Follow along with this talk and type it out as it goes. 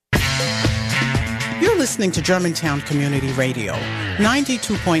listening to Germantown Community Radio,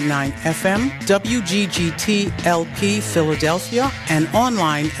 92.9 FM, WGGT LP Philadelphia, and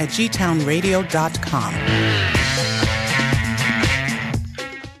online at gtownradio.com.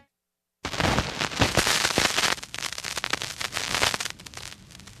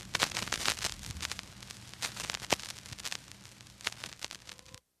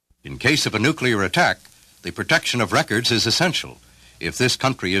 In case of a nuclear attack, the protection of records is essential if this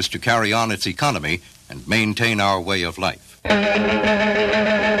country is to carry on its economy and maintain our way of life.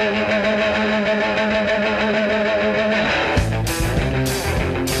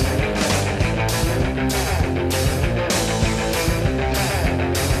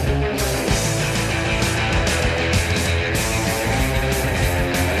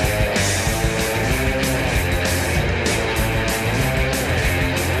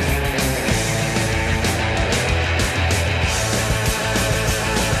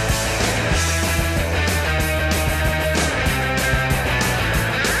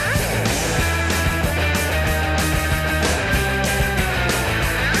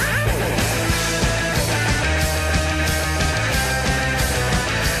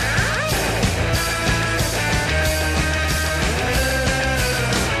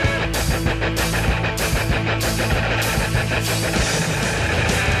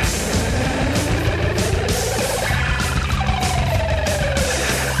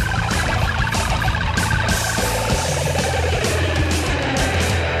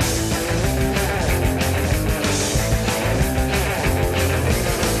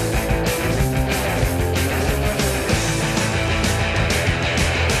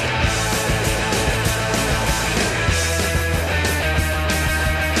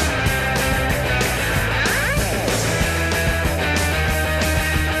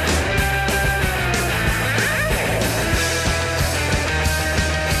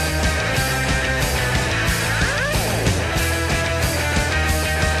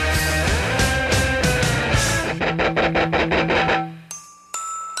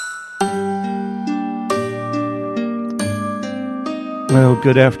 Well,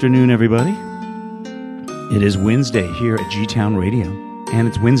 good afternoon, everybody. It is Wednesday here at G-Town Radio, and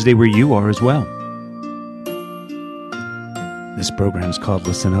it's Wednesday where you are as well. This program is called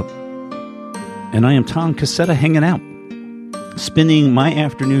Listen Up, and I am Tom Cassetta hanging out, spending my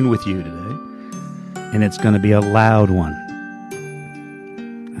afternoon with you today, and it's going to be a loud one.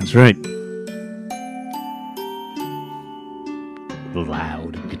 That's right.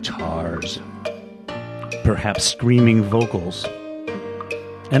 Loud guitars, perhaps screaming vocals,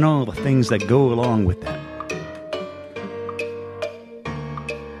 and all the things that go along with that.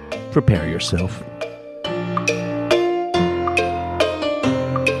 Prepare yourself.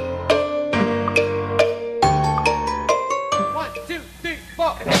 One, two, three,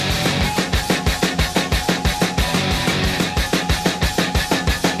 four.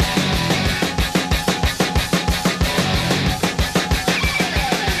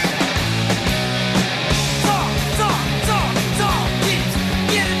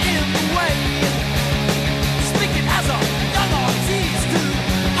 Speaking as a young artist who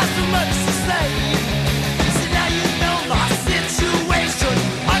has so much to say.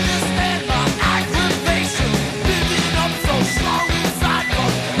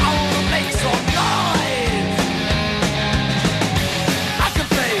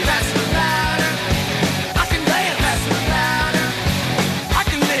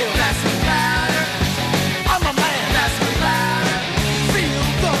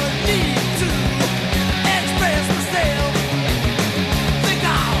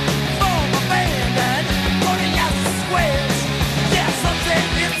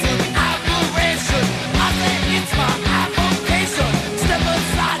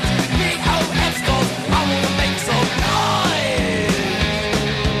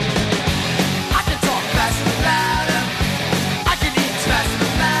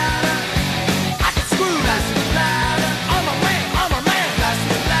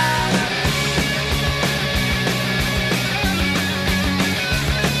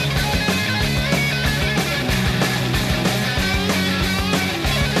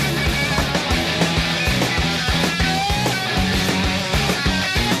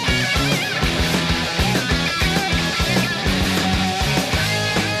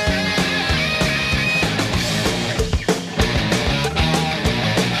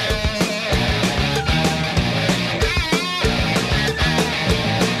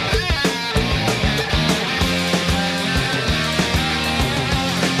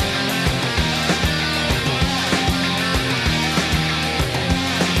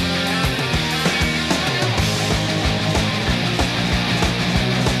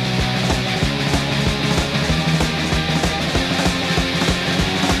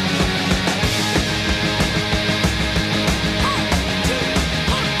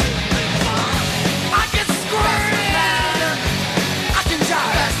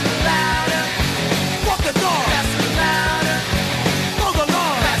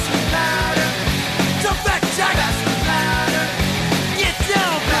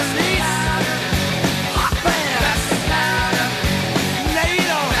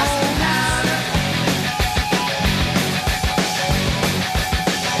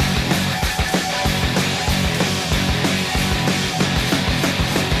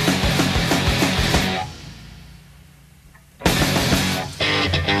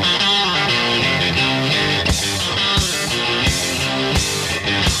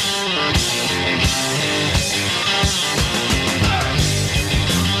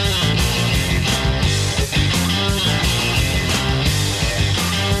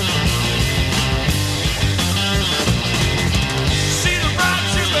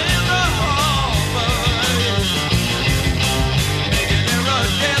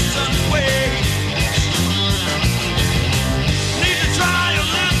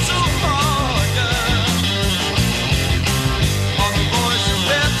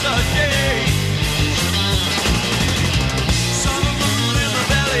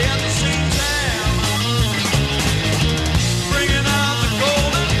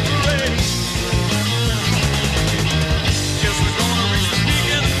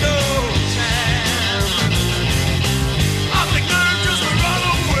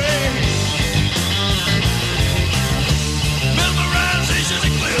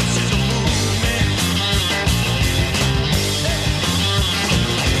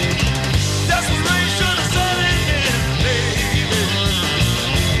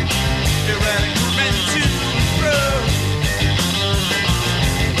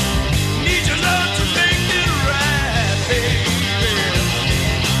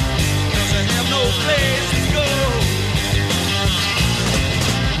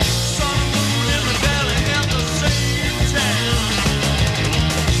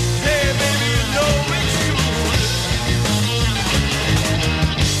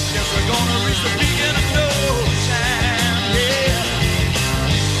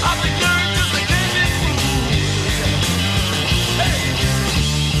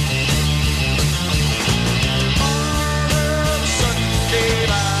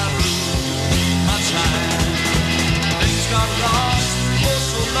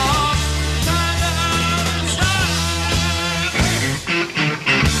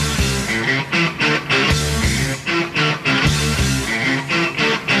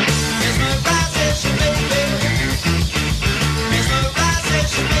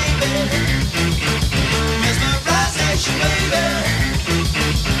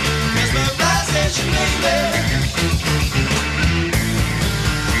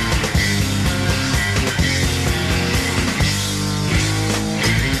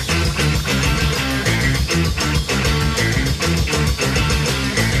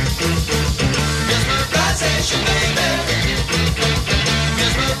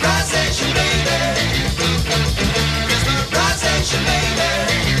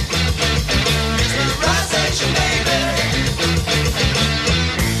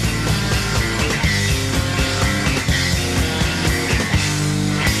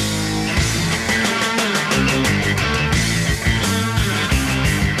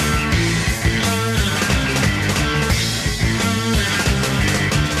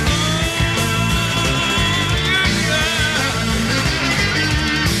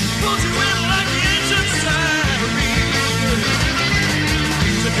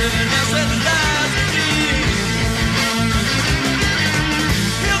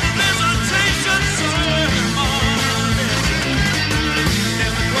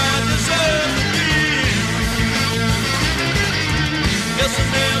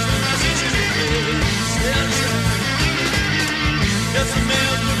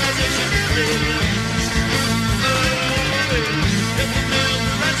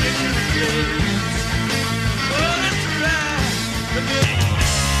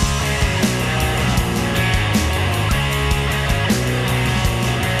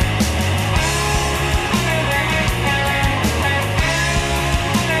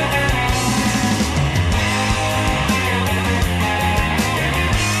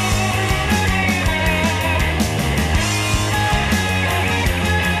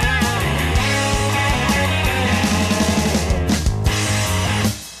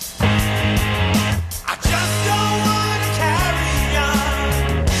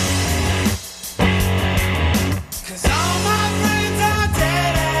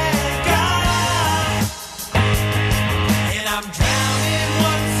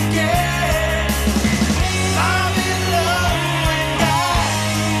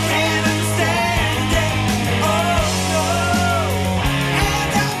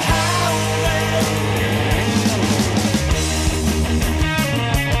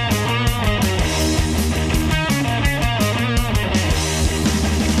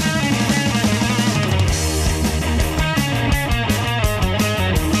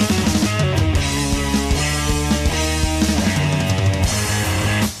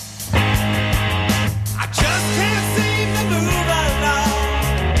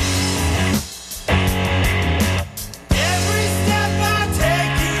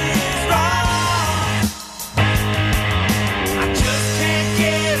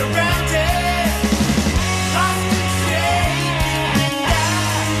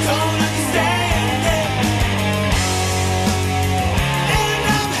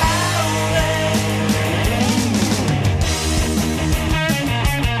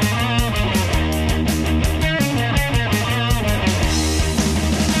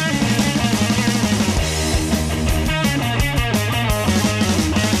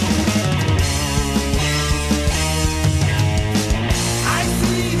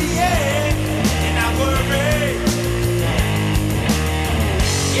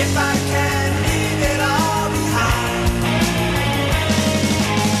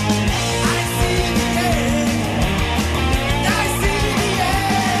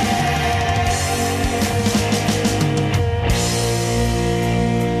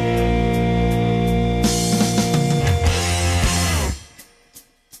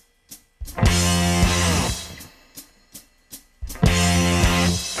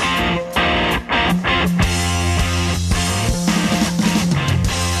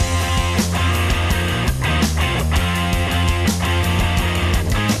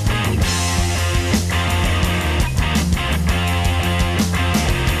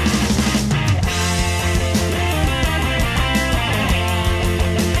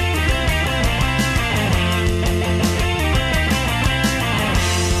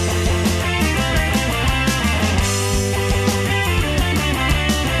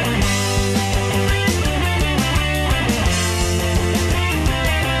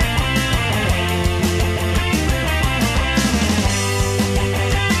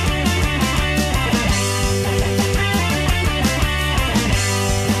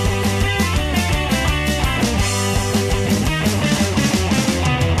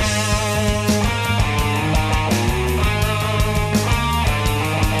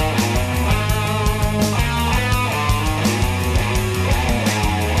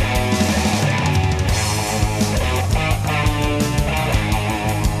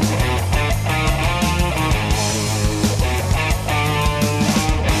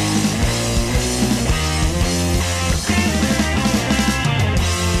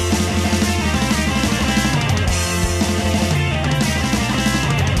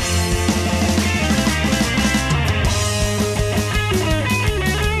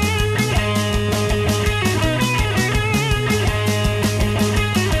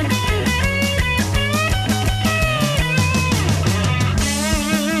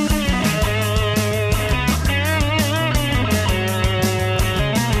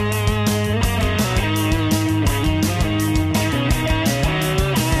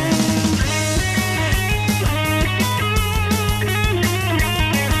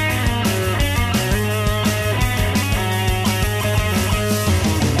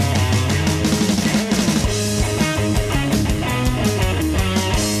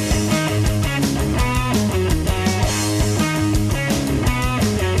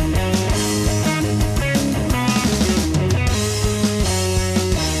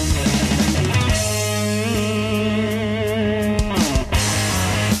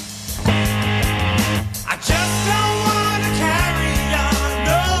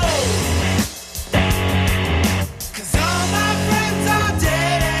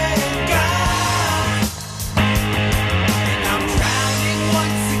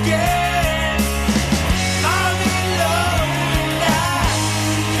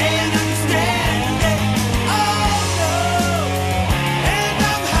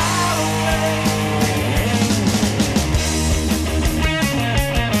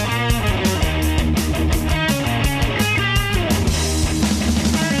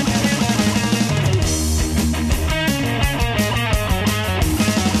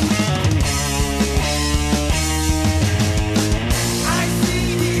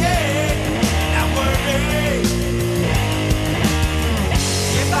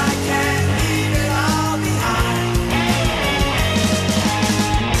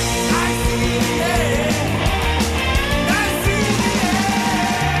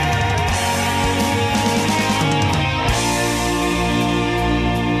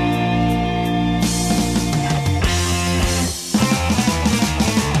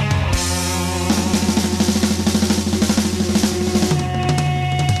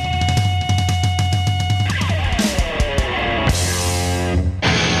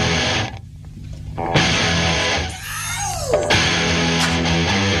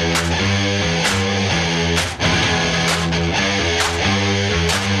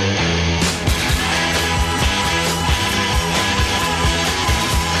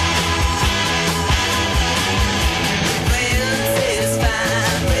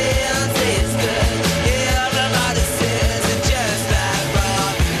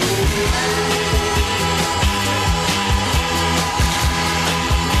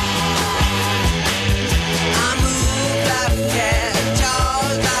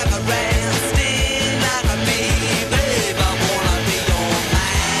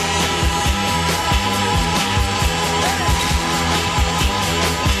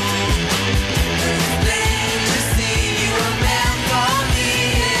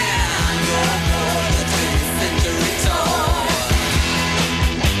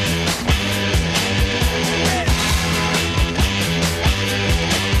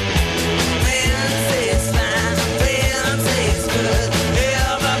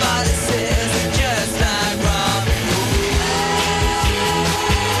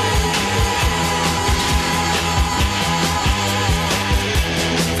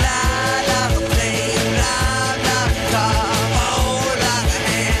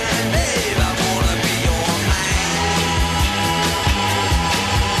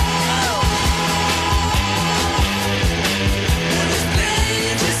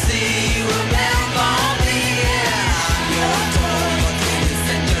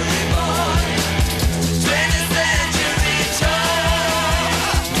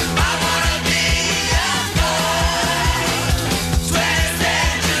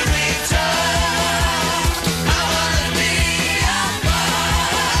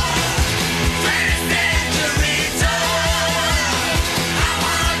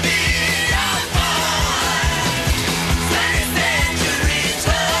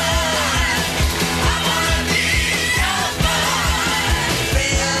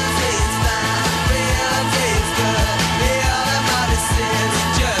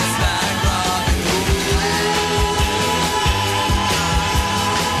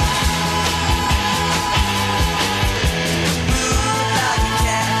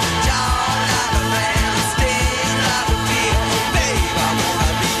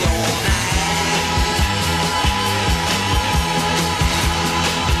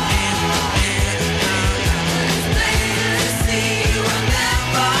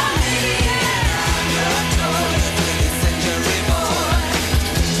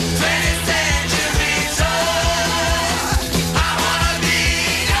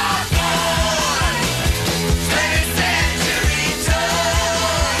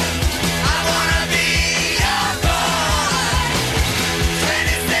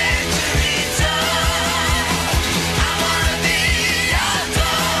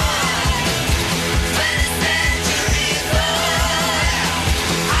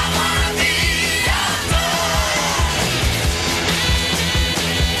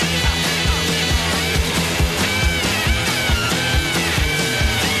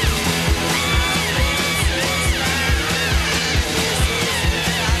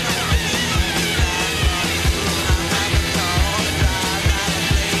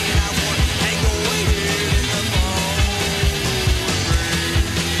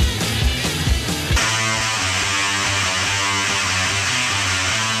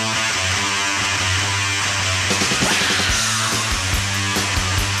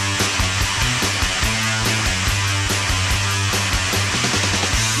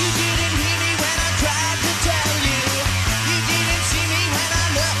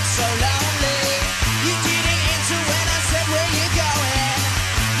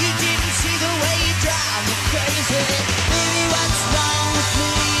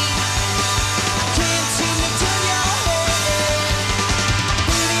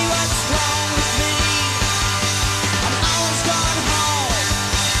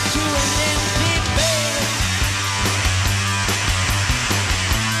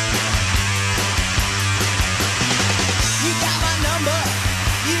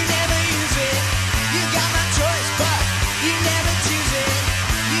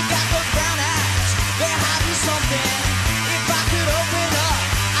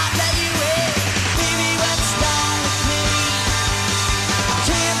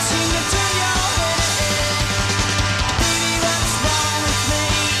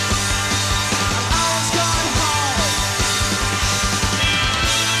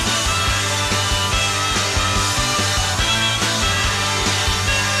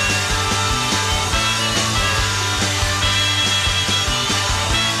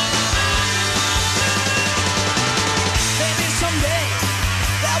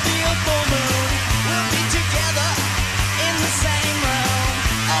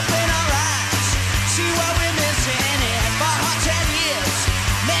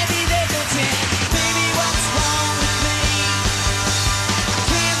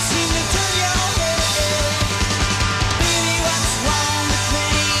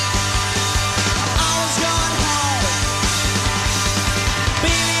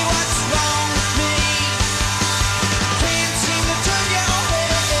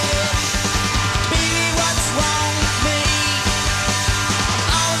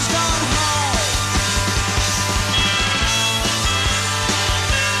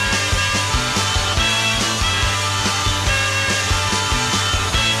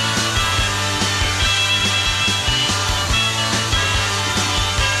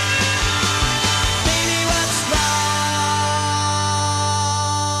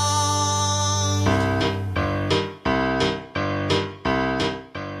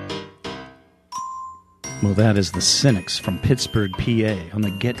 Well, that is the Cynics from Pittsburgh, PA, on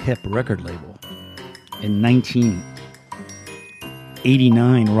the Get Hip record label. In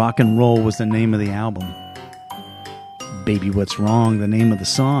 1989, Rock and Roll was the name of the album. Baby What's Wrong, the name of the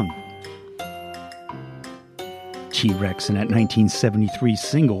song. T-Rex in that 1973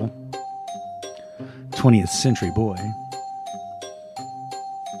 single, 20th Century Boy.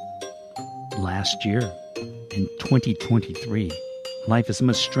 Last year, in 2023, Life is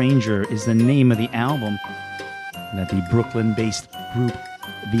Much Stranger is the name of the album that the Brooklyn-based group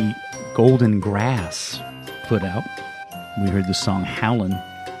The Golden Grass put out. We heard the song Howlin,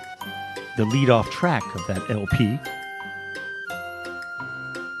 the lead-off track of that LP.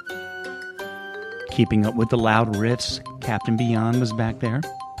 Keeping up with the loud riffs, Captain Beyond was back there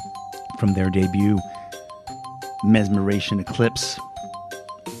from their debut Mesmerization Eclipse,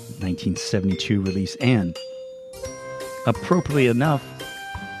 1972 release, and appropriately enough,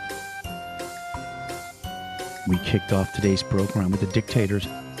 we kicked off today's program with the Dictators.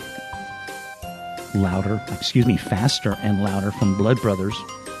 Faster and Louder from Blood Brothers,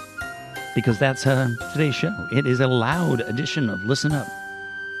 because that's today's show. It is a loud edition of Listen Up.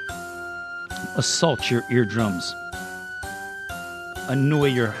 Assault your eardrums. Annoy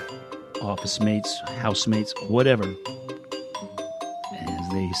your office mates, housemates, whatever. As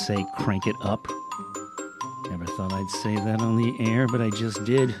they say, crank it up. Never thought I'd say that on the air, but I just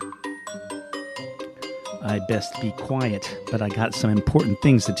did. I'd best be quiet, but I got some important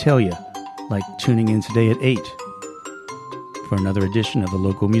things to tell you, like tuning in today at 8 for another edition of the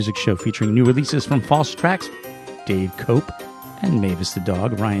local music show featuring new releases from False Tracks, Dave Cope, and Mavis the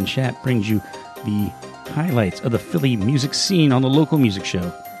Dog. Ryan Schapp brings you the highlights of the Philly music scene on the local music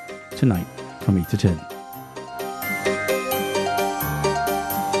show tonight from 8 to 10.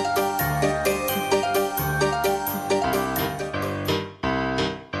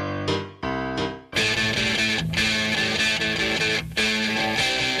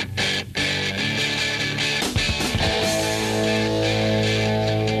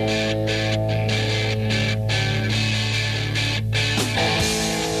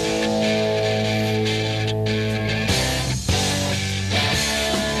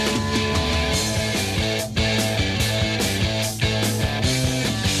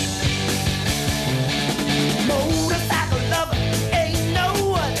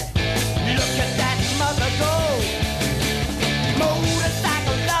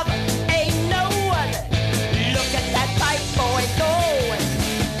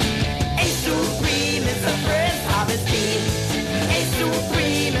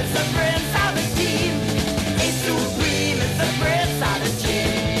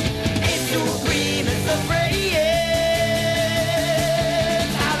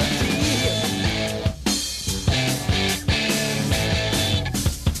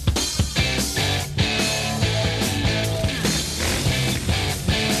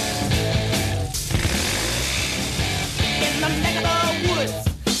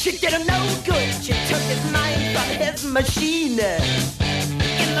 Machine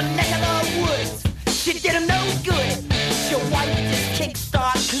in the neck of the woods. She did him no good. She wiped his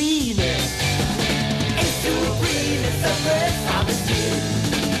kickstart clean. Ain't supreme, it's the first of the team.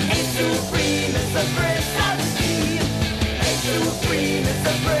 Ain't supreme, it's the first of the team. Ain't supreme, it's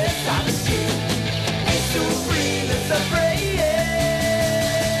the first of the team. Ain't supreme, it's the first of the team.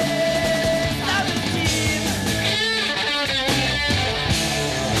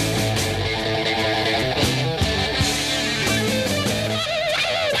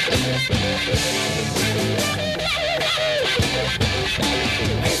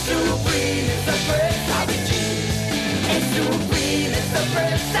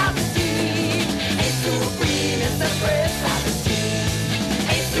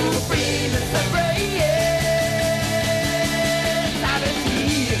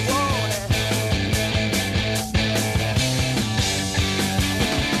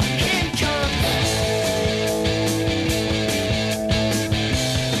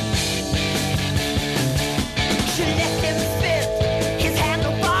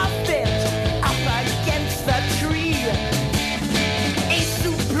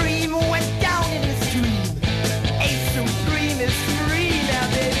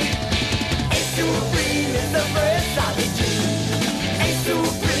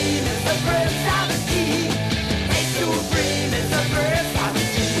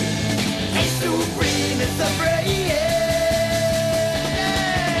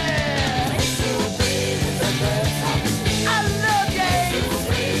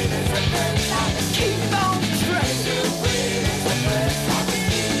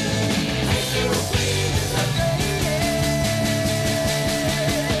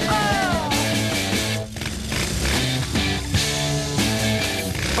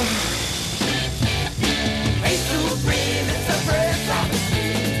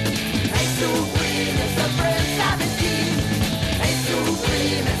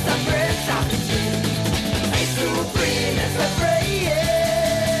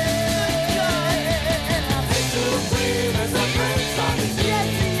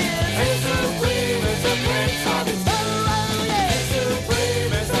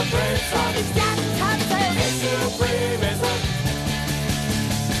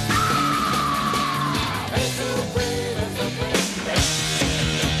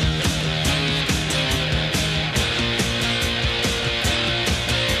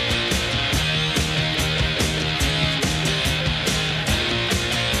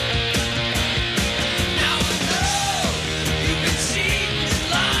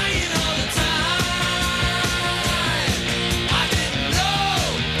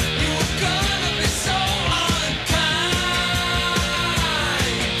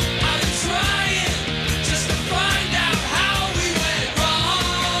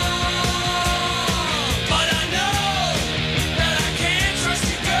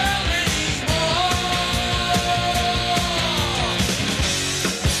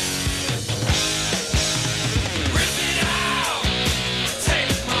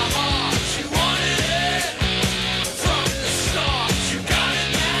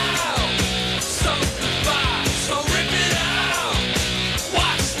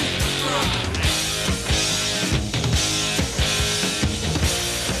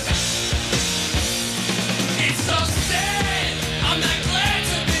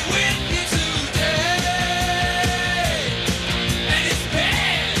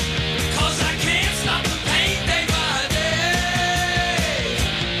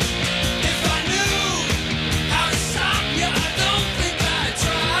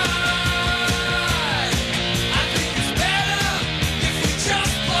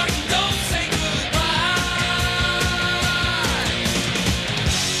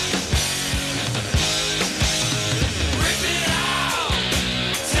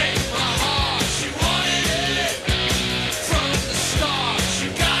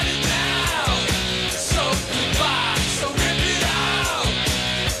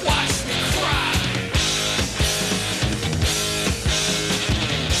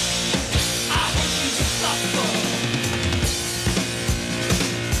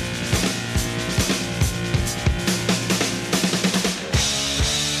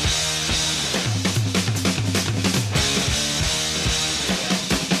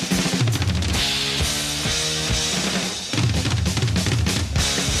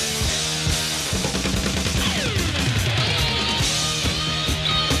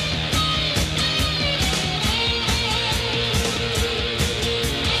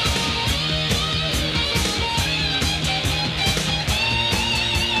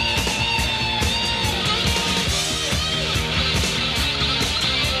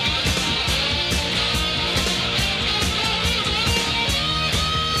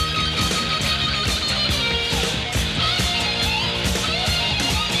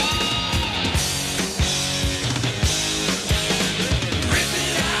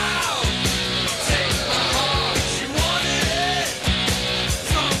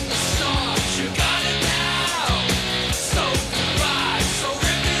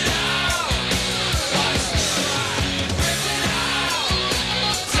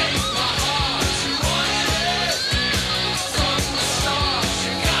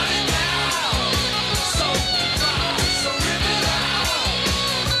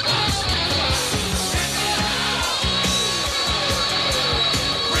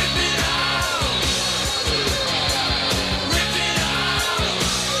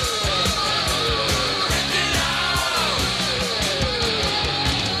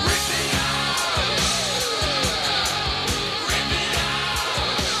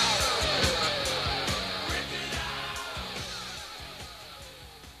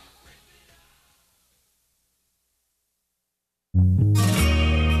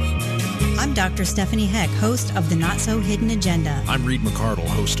 Dr. Stephanie Heck, host of the Not So Hidden Agenda. I'm Reed McCardle,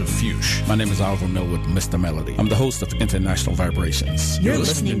 host of Fuchs. My name is Oliver Millwood, Mr. Melody. I'm the host of International Vibrations. You're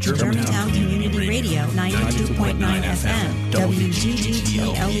listening to Germantown Community Radio, 92.9 FM,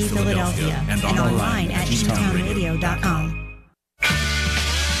 WGGT-LE Philadelphia, and online at gtownradio.com.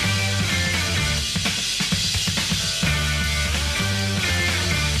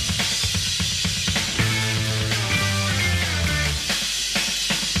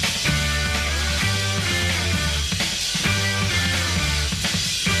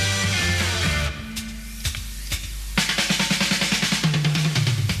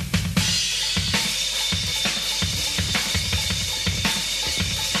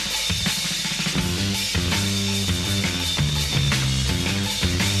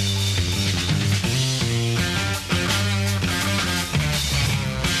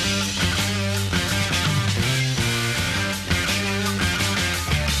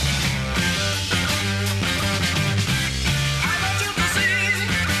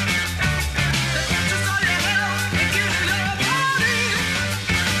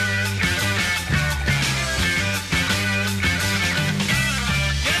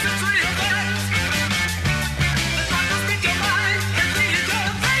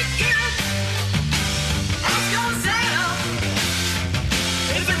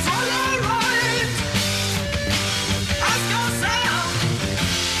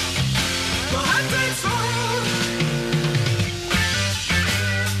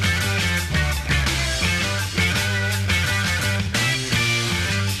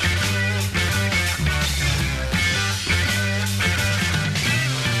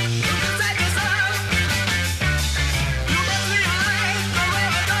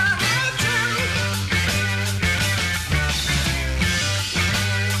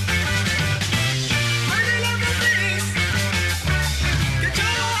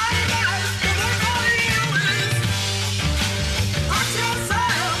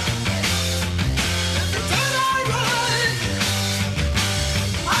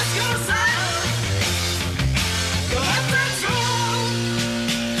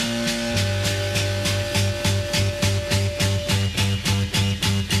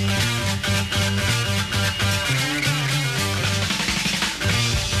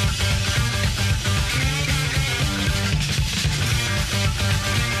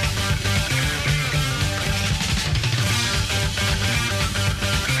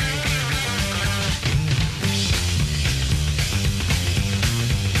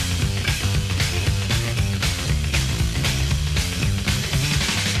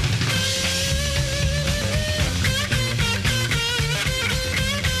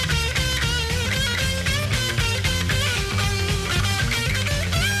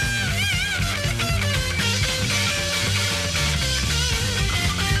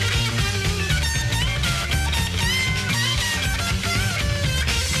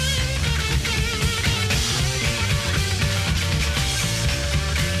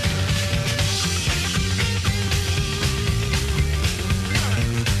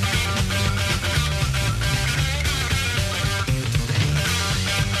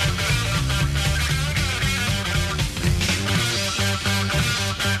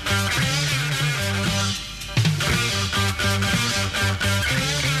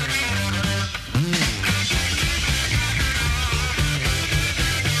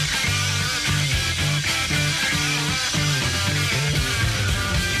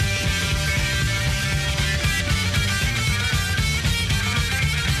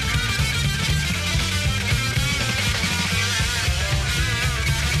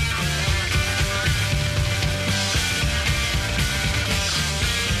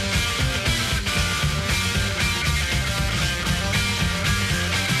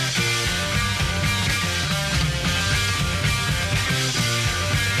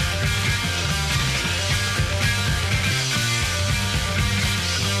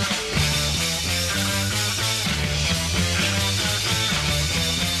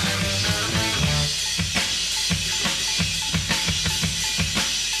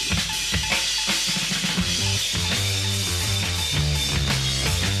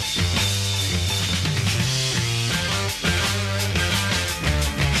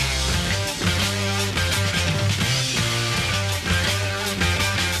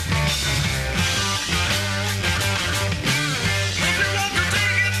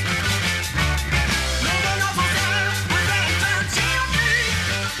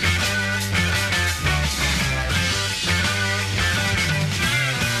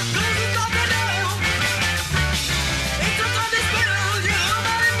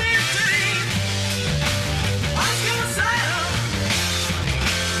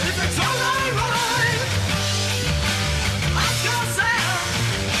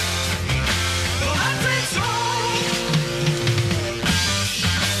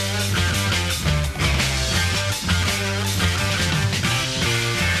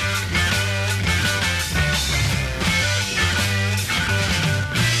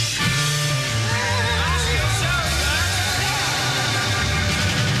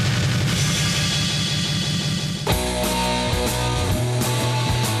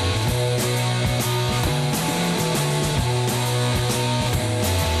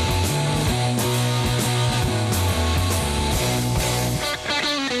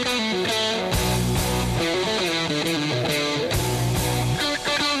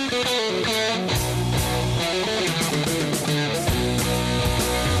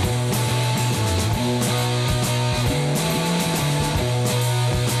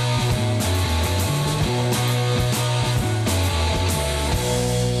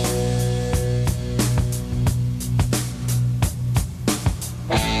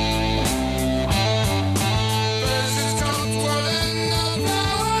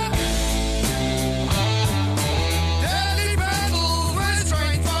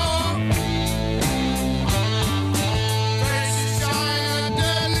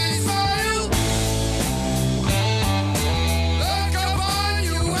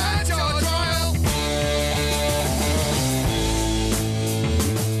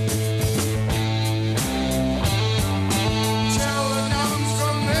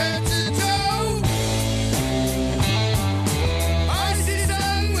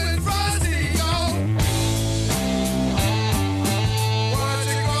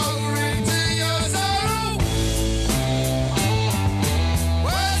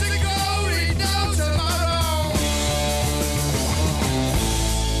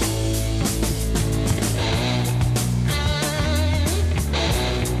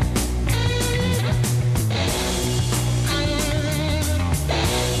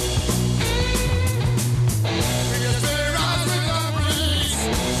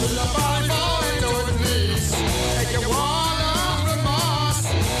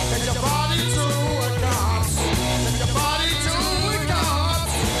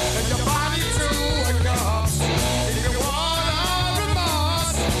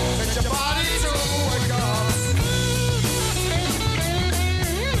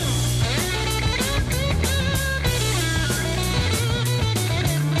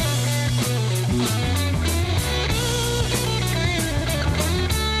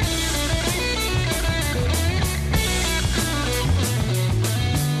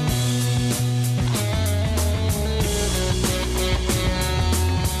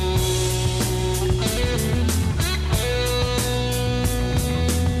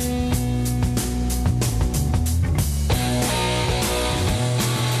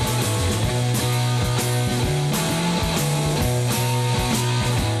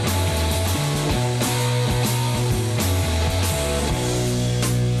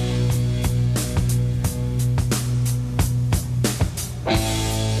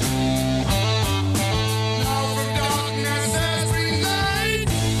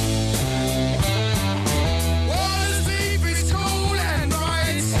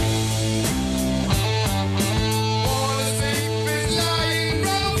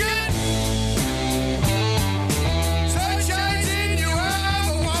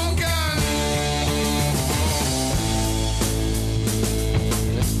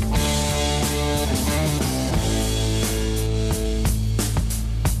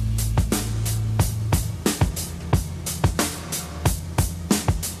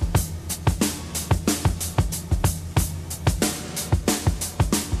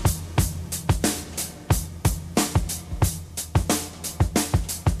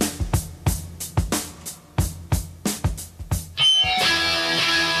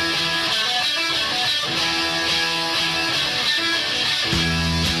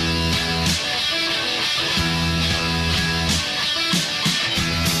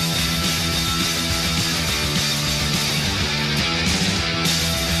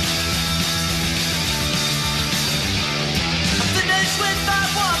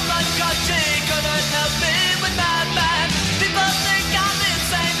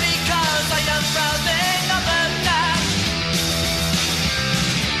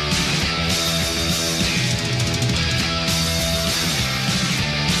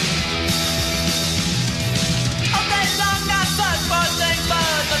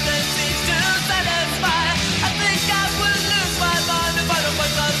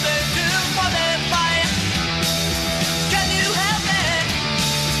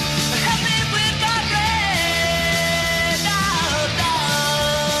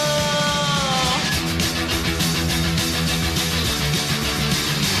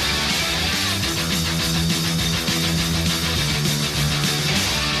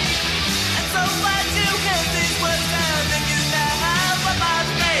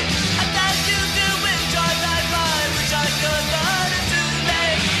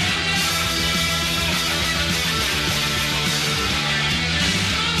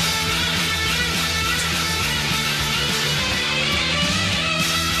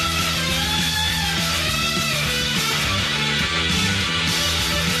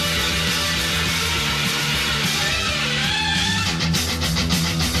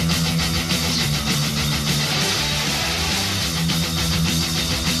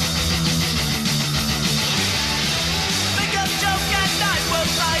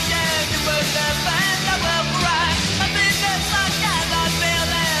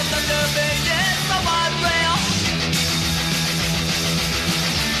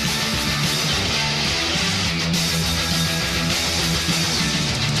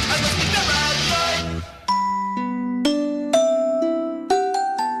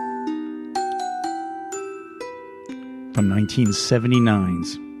 From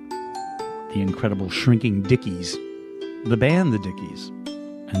 1979's the incredible Shrinking Dickies, the band The Dickies,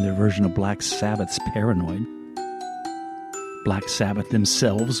 and their version of Black Sabbath's Paranoid. Black Sabbath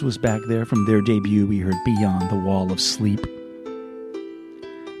themselves was back there. From their debut, we heard Beyond the Wall of Sleep.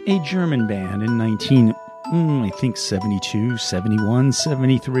 A German band in 72, 71,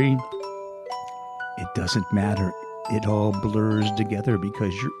 73. It doesn't matter. It all blurs together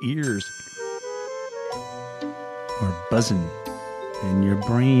because your ears are buzzing and your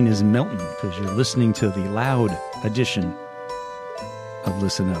brain is melting because you're listening to the loud edition of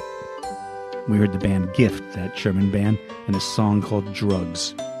Listen Up. We heard the band Gift, that German band, and a song called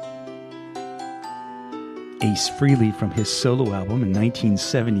Drugs. Ace Frehley from his solo album in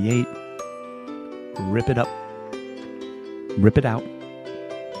 1978, Rip It Up, Rip It Out.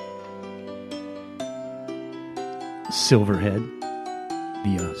 Silverhead,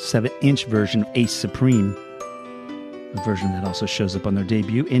 the 7-inch version of Ace Supreme, a version that also shows up on their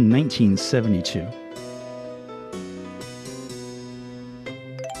debut in 1972.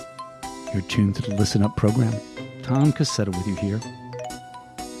 You're tuned to the Listen Up program. Tom Cassetta with you here.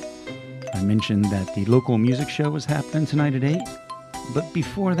 I mentioned that the local music show was happening tonight at 8, but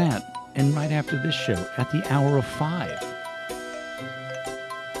before that, and right after this show, at the hour of 5,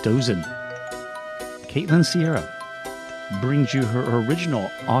 Dozin, Caitlin Sierra, brings you her original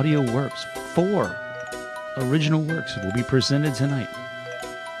audio works. 4 original works will be presented tonight.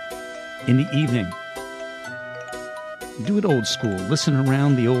 In the evening, do it old school. Listen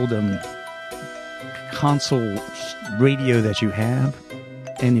around the old console radio that you have.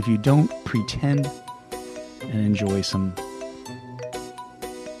 And if you don't, pretend and enjoy some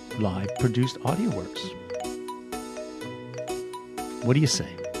live produced audio works. What do you say?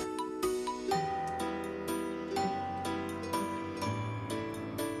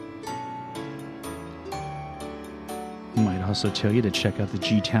 I might also tell you to check out the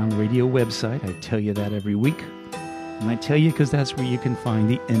G-Town Radio website. I tell you that every week. And I tell you because that's where you can find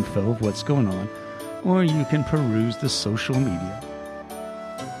the info of what's going on. Or you can peruse the social media.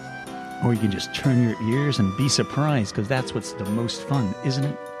 Or you can just turn your ears and be surprised, because that's what's the most fun, isn't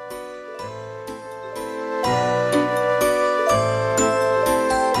it?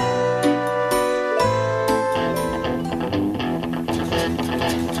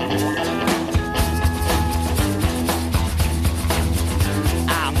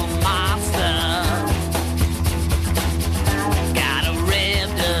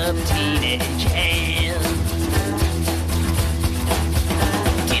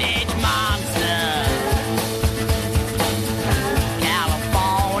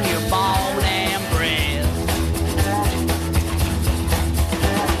 California.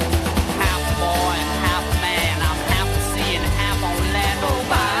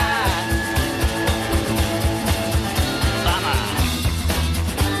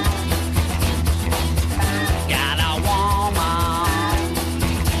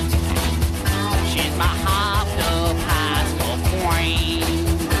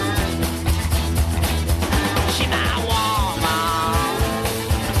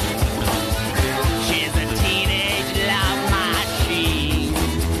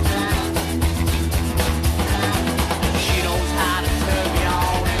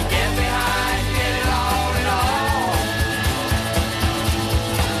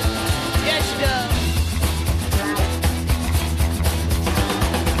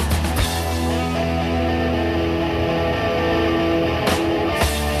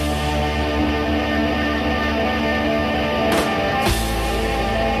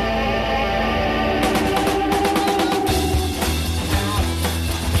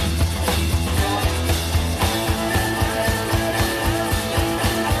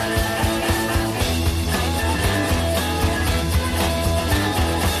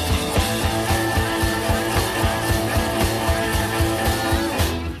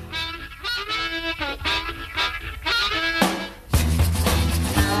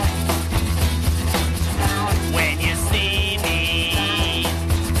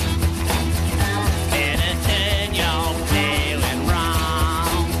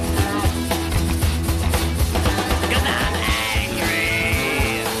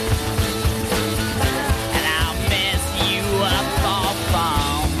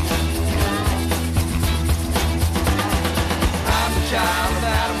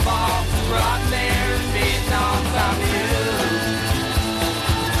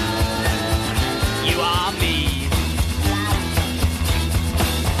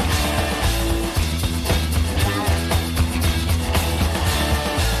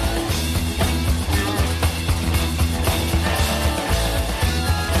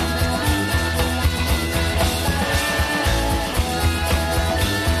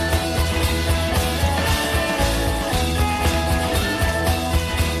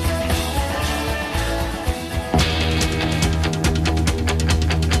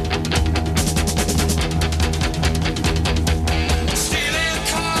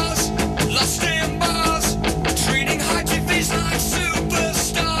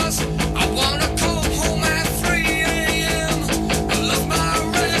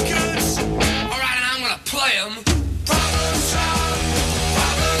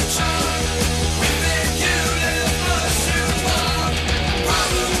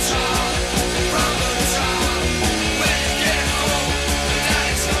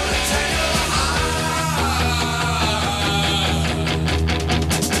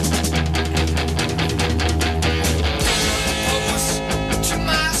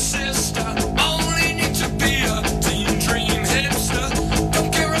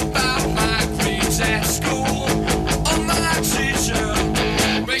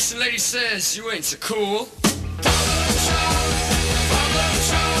 Station lady says you ain't so cool.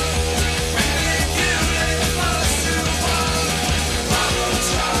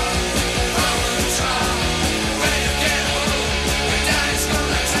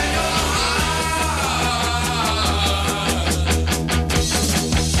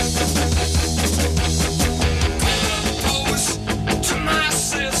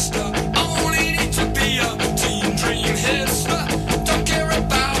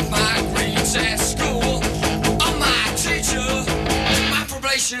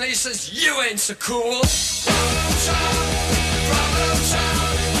 He says you ain't so cool. Problem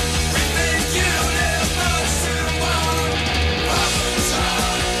child, we think you live much too long. Problem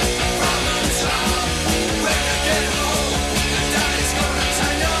child, when you get home, and daddy's gonna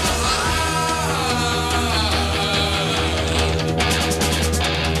tell you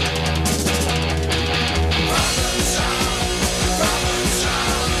Problem child,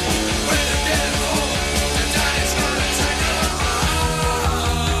 when you get home, and daddy's gonna tell you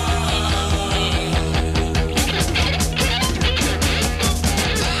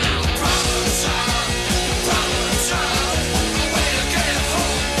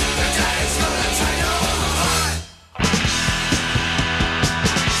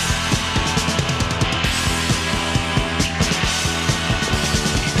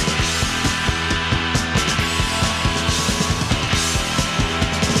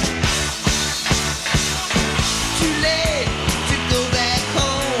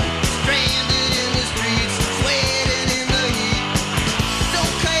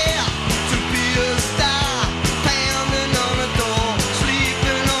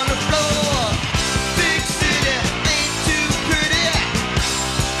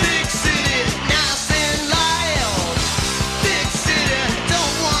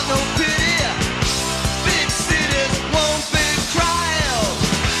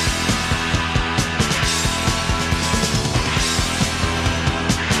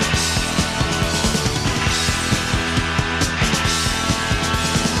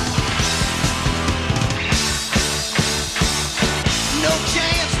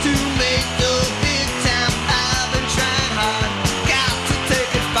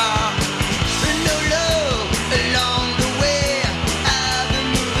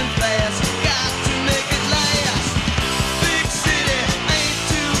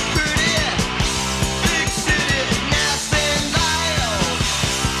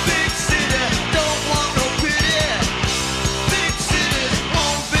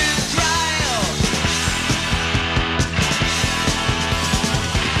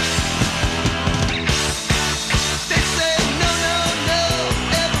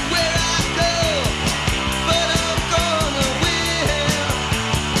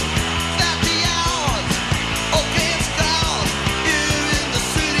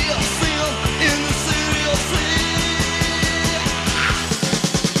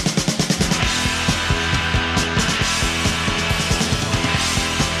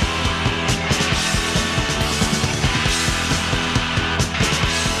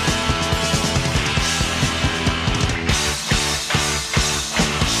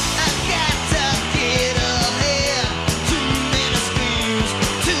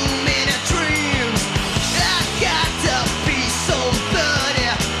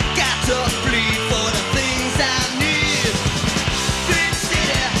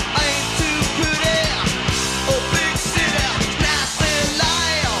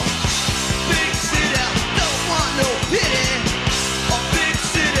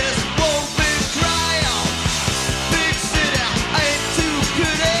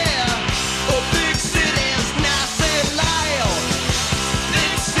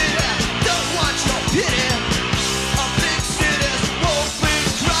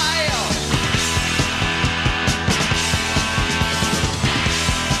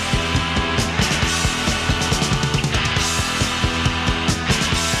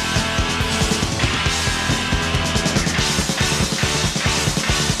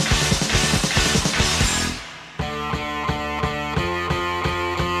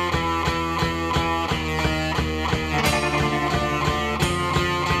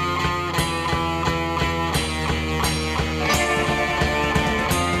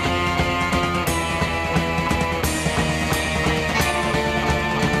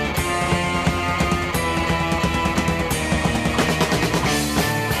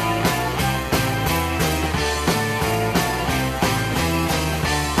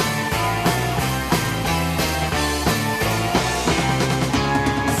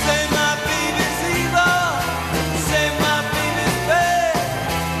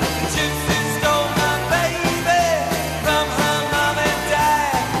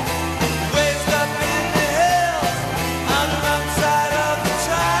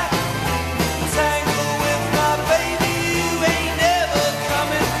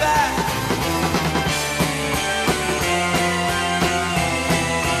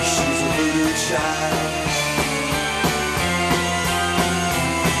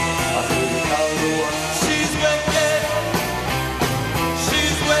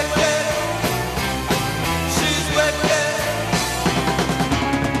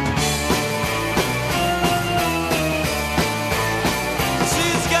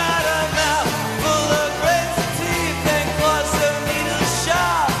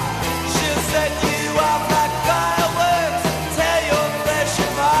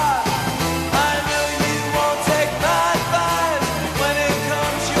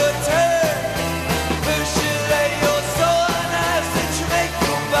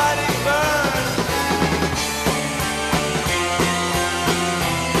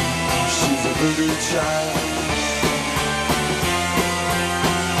voodoo child.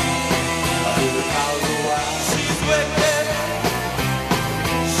 I hear the cows go wild. She's wicked.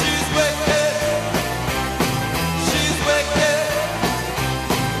 She's wicked. She's wicked.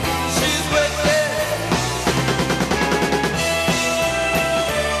 She's wicked.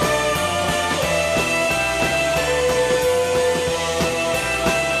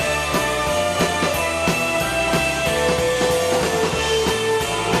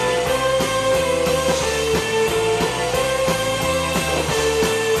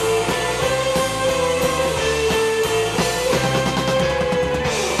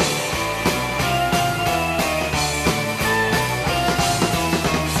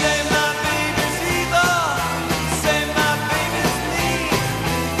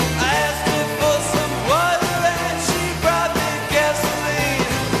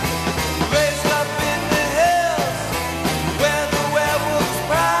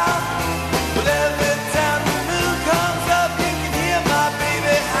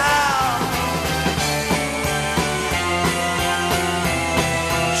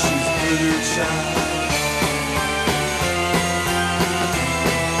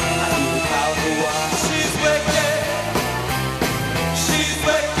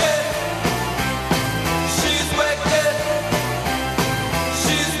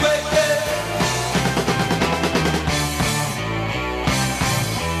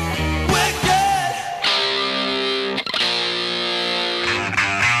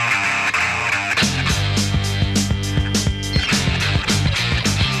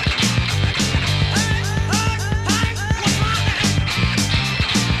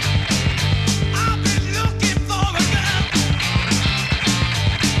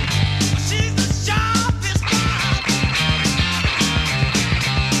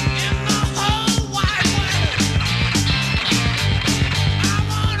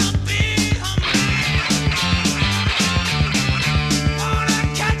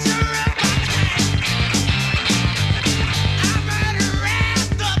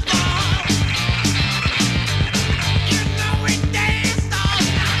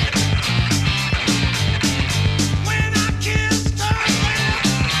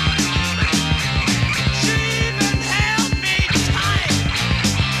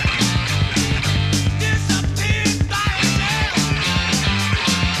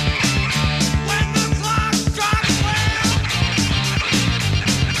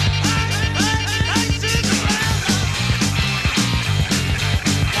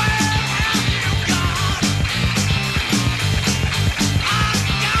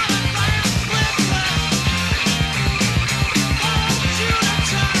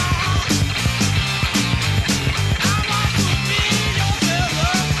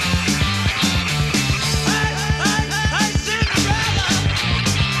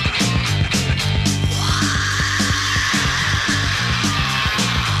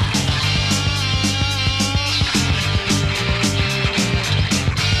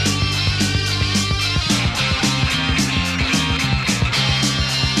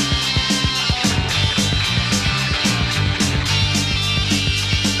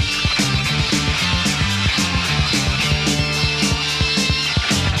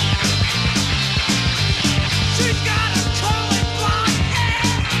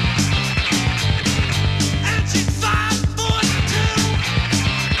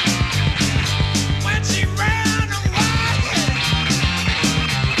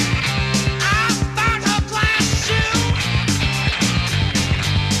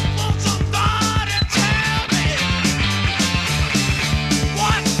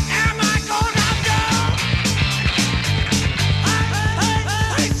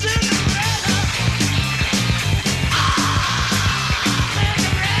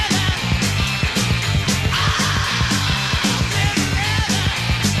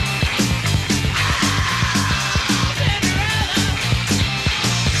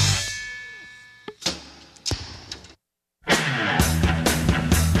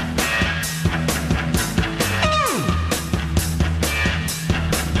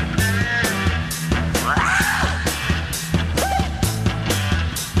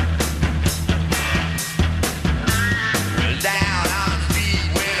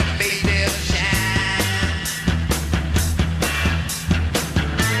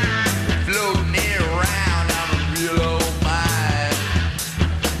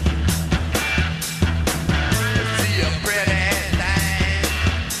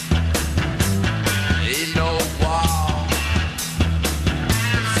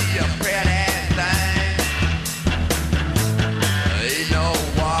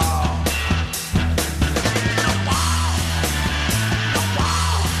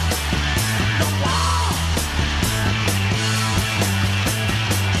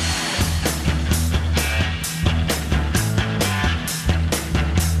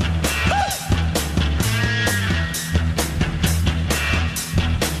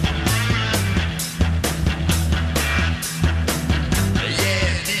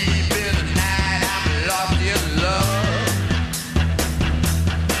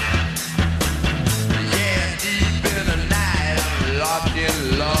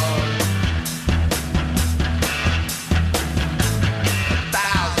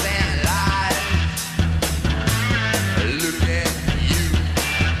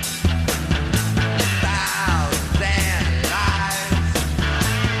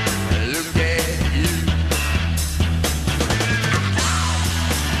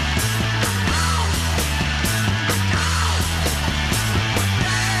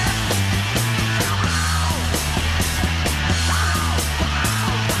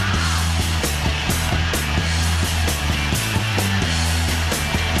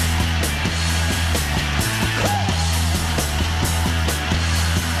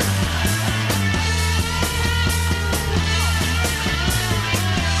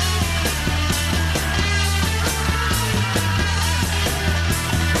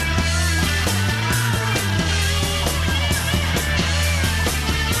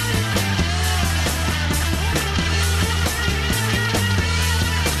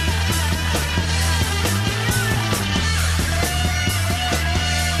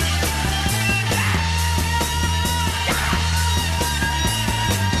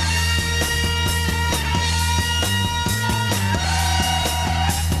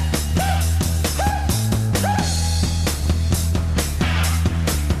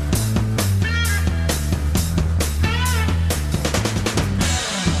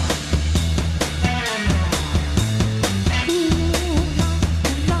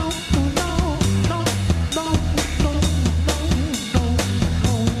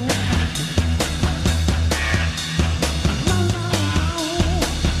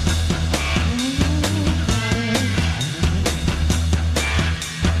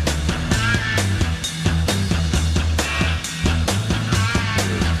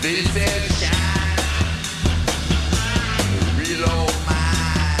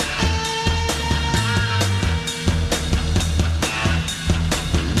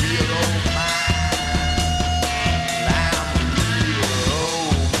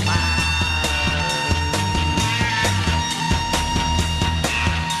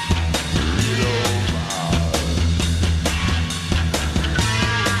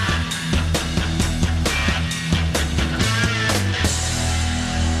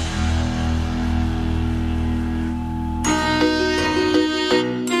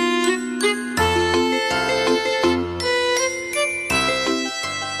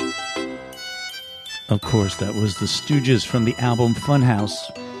 Of course, that was the Stooges from the album Funhouse,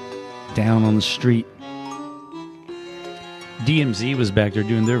 Down on the Street. DMZ was back there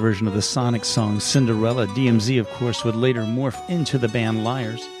doing their version of the Sonic song Cinderella. DMZ, of course, would later morph into the band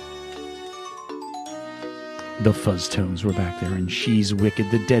Liars. The Fuzztones were back there, and She's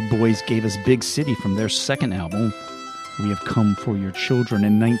Wicked. The Dead Boys gave us Big City from their second album, We Have Come For Your Children,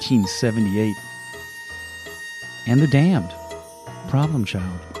 in 1978. And The Damned, Problem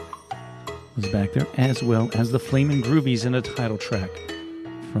Child, was back there, as well as the Flamin' Groovies in a title track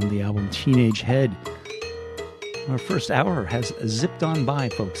from the album Teenage Head. Our first hour has zipped on by,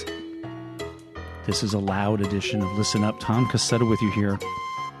 folks. This is a loud edition of Listen Up. Tom Cassetta with you here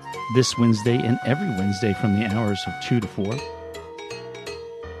this Wednesday and every Wednesday from the hours of 2 to 4.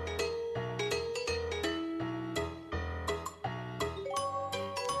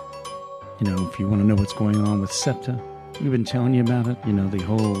 You know, if you want to know what's going on with SEPTA, we've been telling you about it. You know, the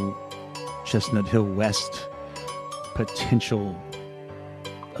whole Chestnut Hill West potential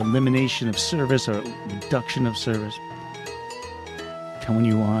elimination of service or reduction of service. Telling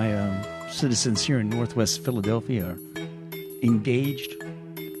you why citizens here in Northwest Philadelphia are engaged.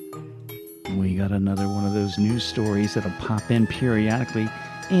 We got another one of those news stories that'll pop in periodically.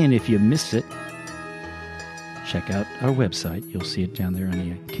 And if you miss it, check out our website. You'll see it down there in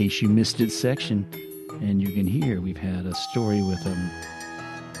the In Case You Missed It section. And you can hear we've had a story with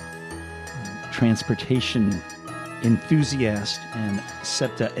transportation enthusiast and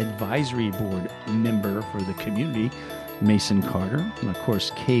SEPTA advisory board member for the community, Mason Carter. And of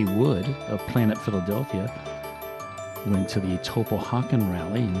course, Kay Wood of Planet Philadelphia went to the Topohawken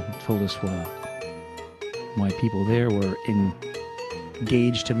rally and told us why people there were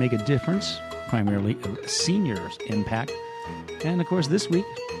engaged to make a difference, primarily a seniors impact. And of course, this week,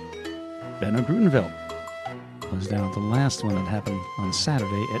 Benno Grutenveld was down at the last one that happened on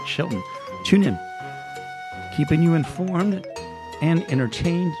Saturday at Shelton. Tune in, keeping you informed and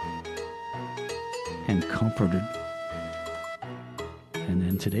entertained and comforted. And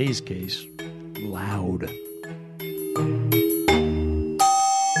in today's case, loud.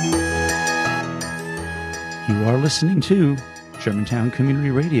 You are listening to Germantown Community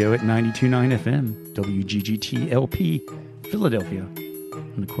Radio at 92.9 FM, WGGT LP, Philadelphia,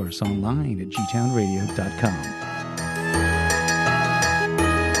 and of course online at gtownradio.com.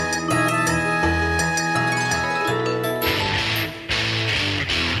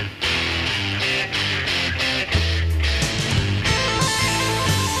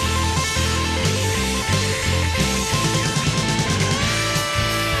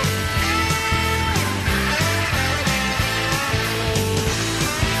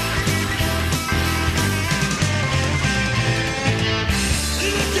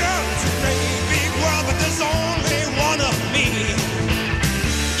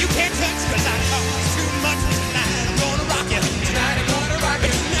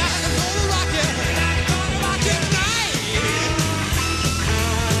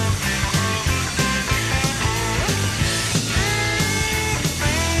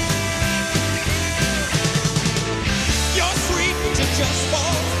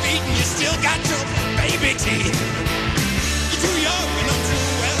 teeth. You're too young and I'm too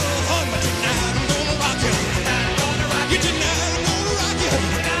well hung, but tonight I'm gonna rock you. Tonight I'm gonna rock you. Tonight I'm gonna rock you.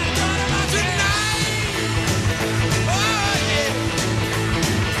 Tonight I'm gonna rock you. Tonight. Oh yeah.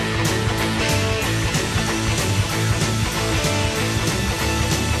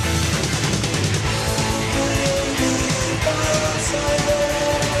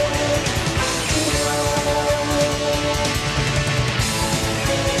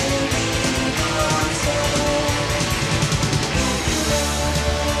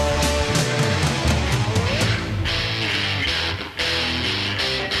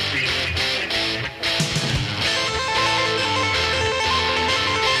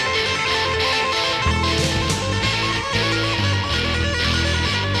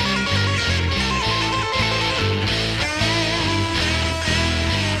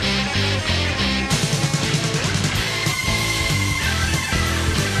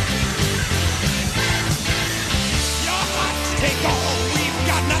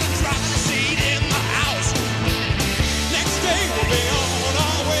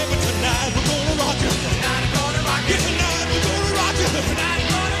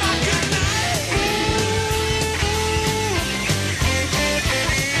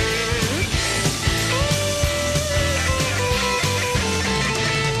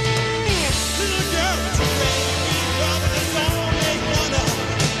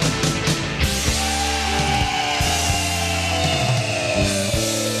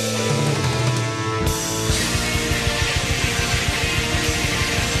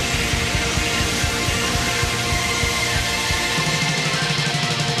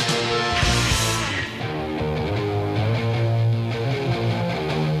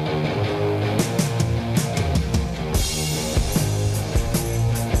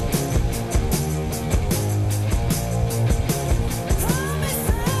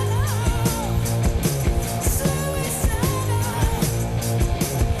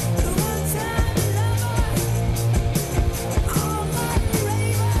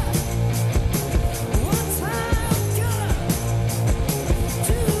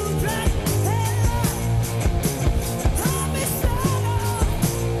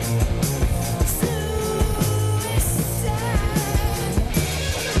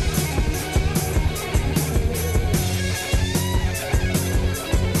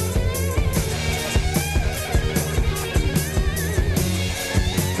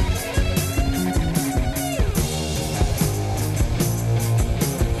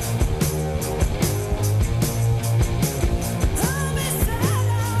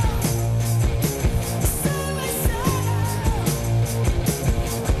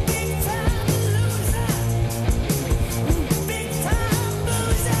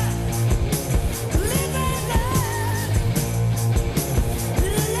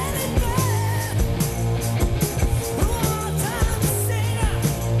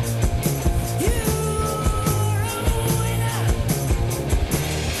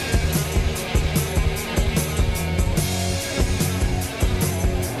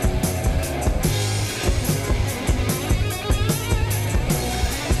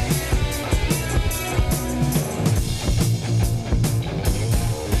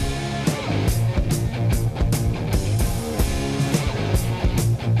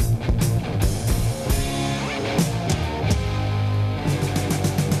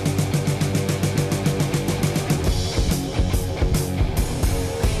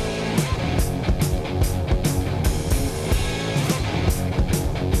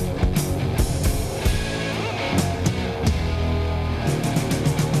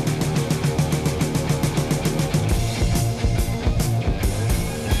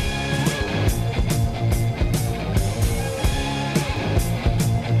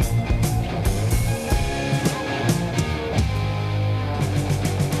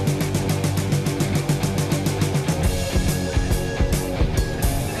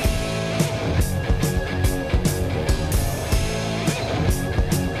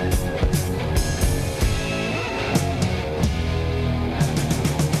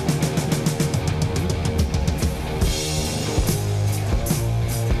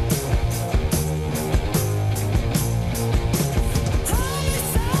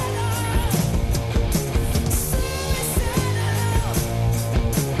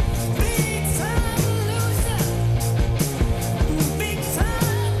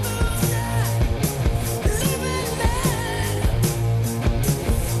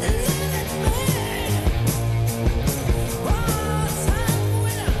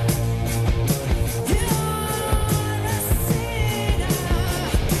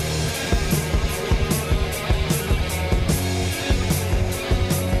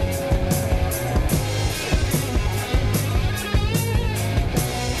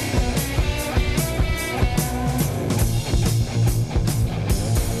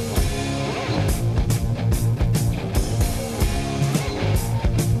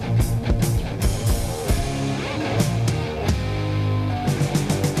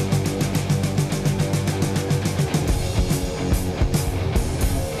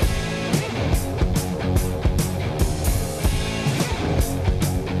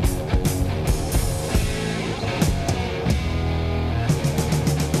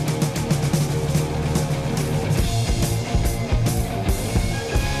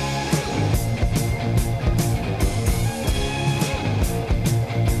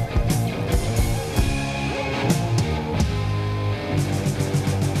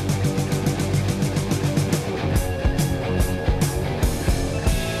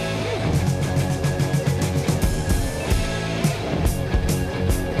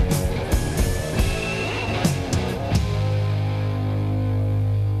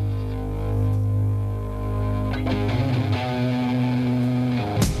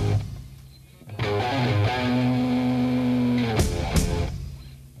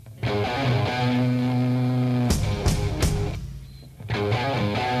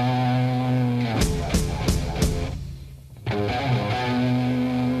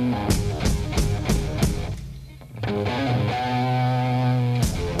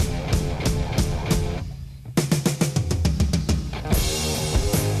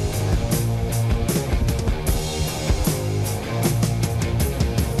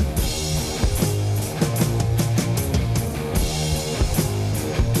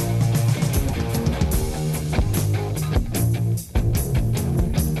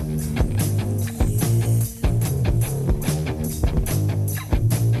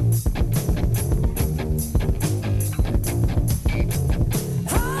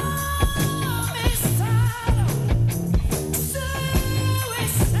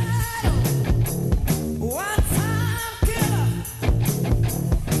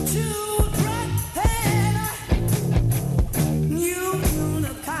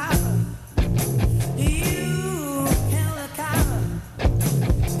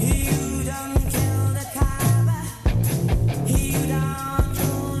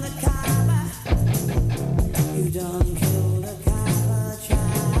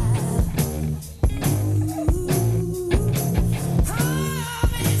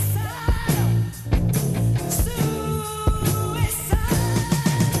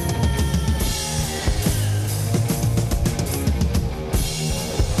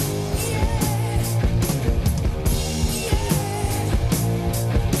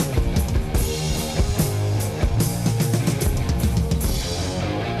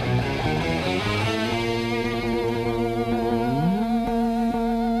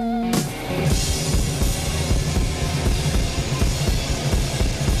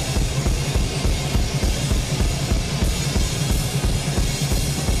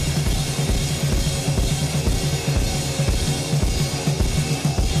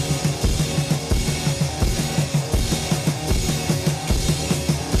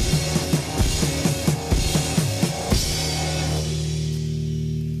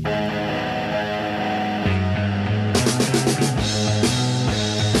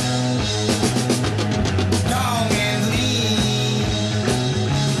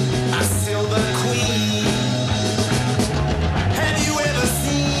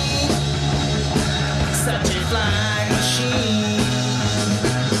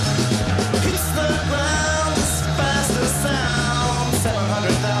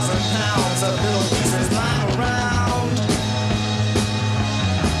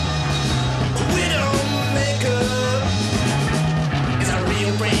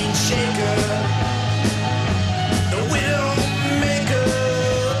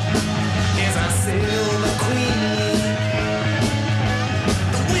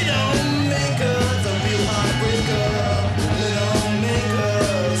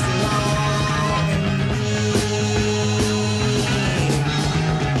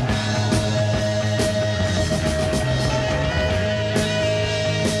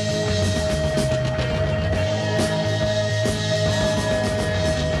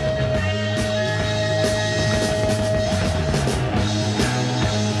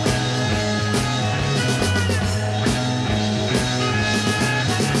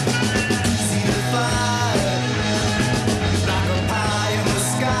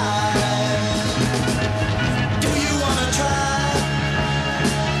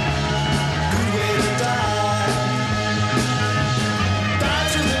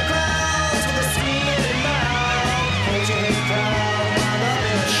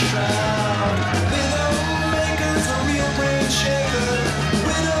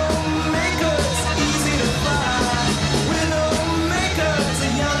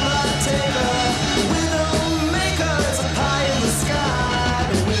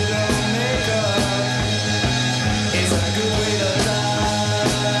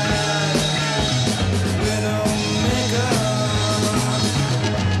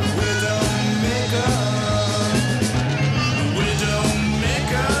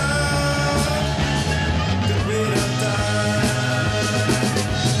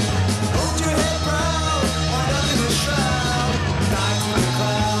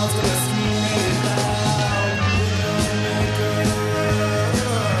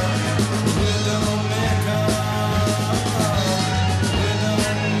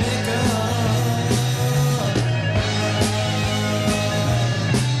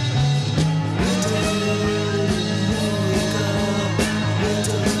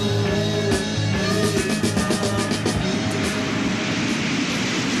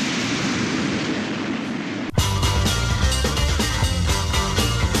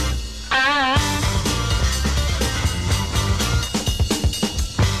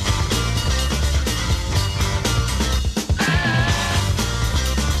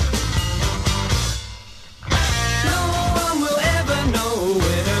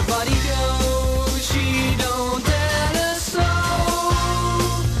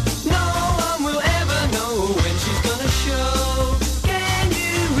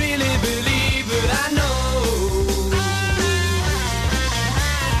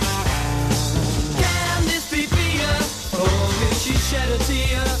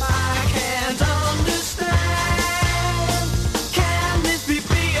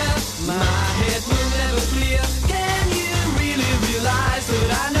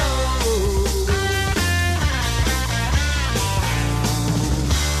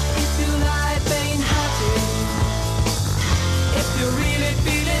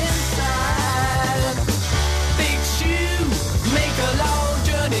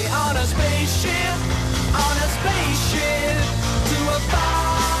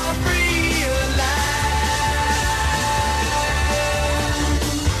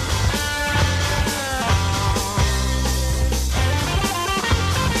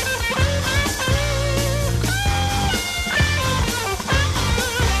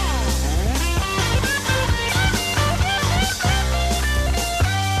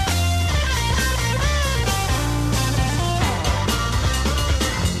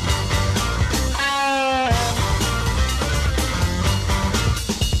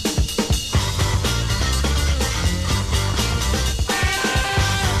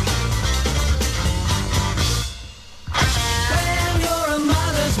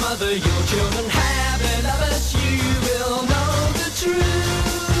 mother, your children have been lovers, you will know the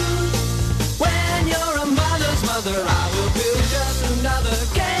truth. When you're a mother's mother, I will build just another.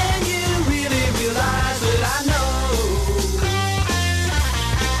 Can you really realize that I know?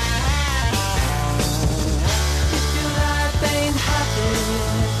 If your life ain't happy,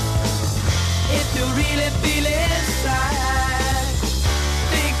 if you really feel inside,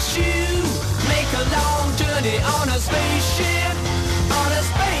 fix you, make a long journey on a spaceship,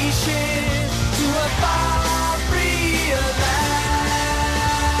 to a far freer land.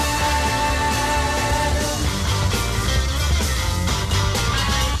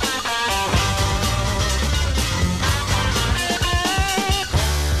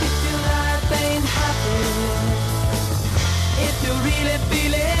 If your life ain't happy, if you really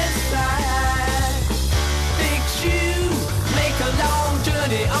feel inside, fix you, make a long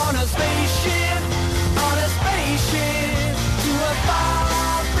journey on a spaceship, to a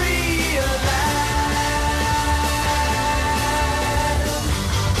far freer land.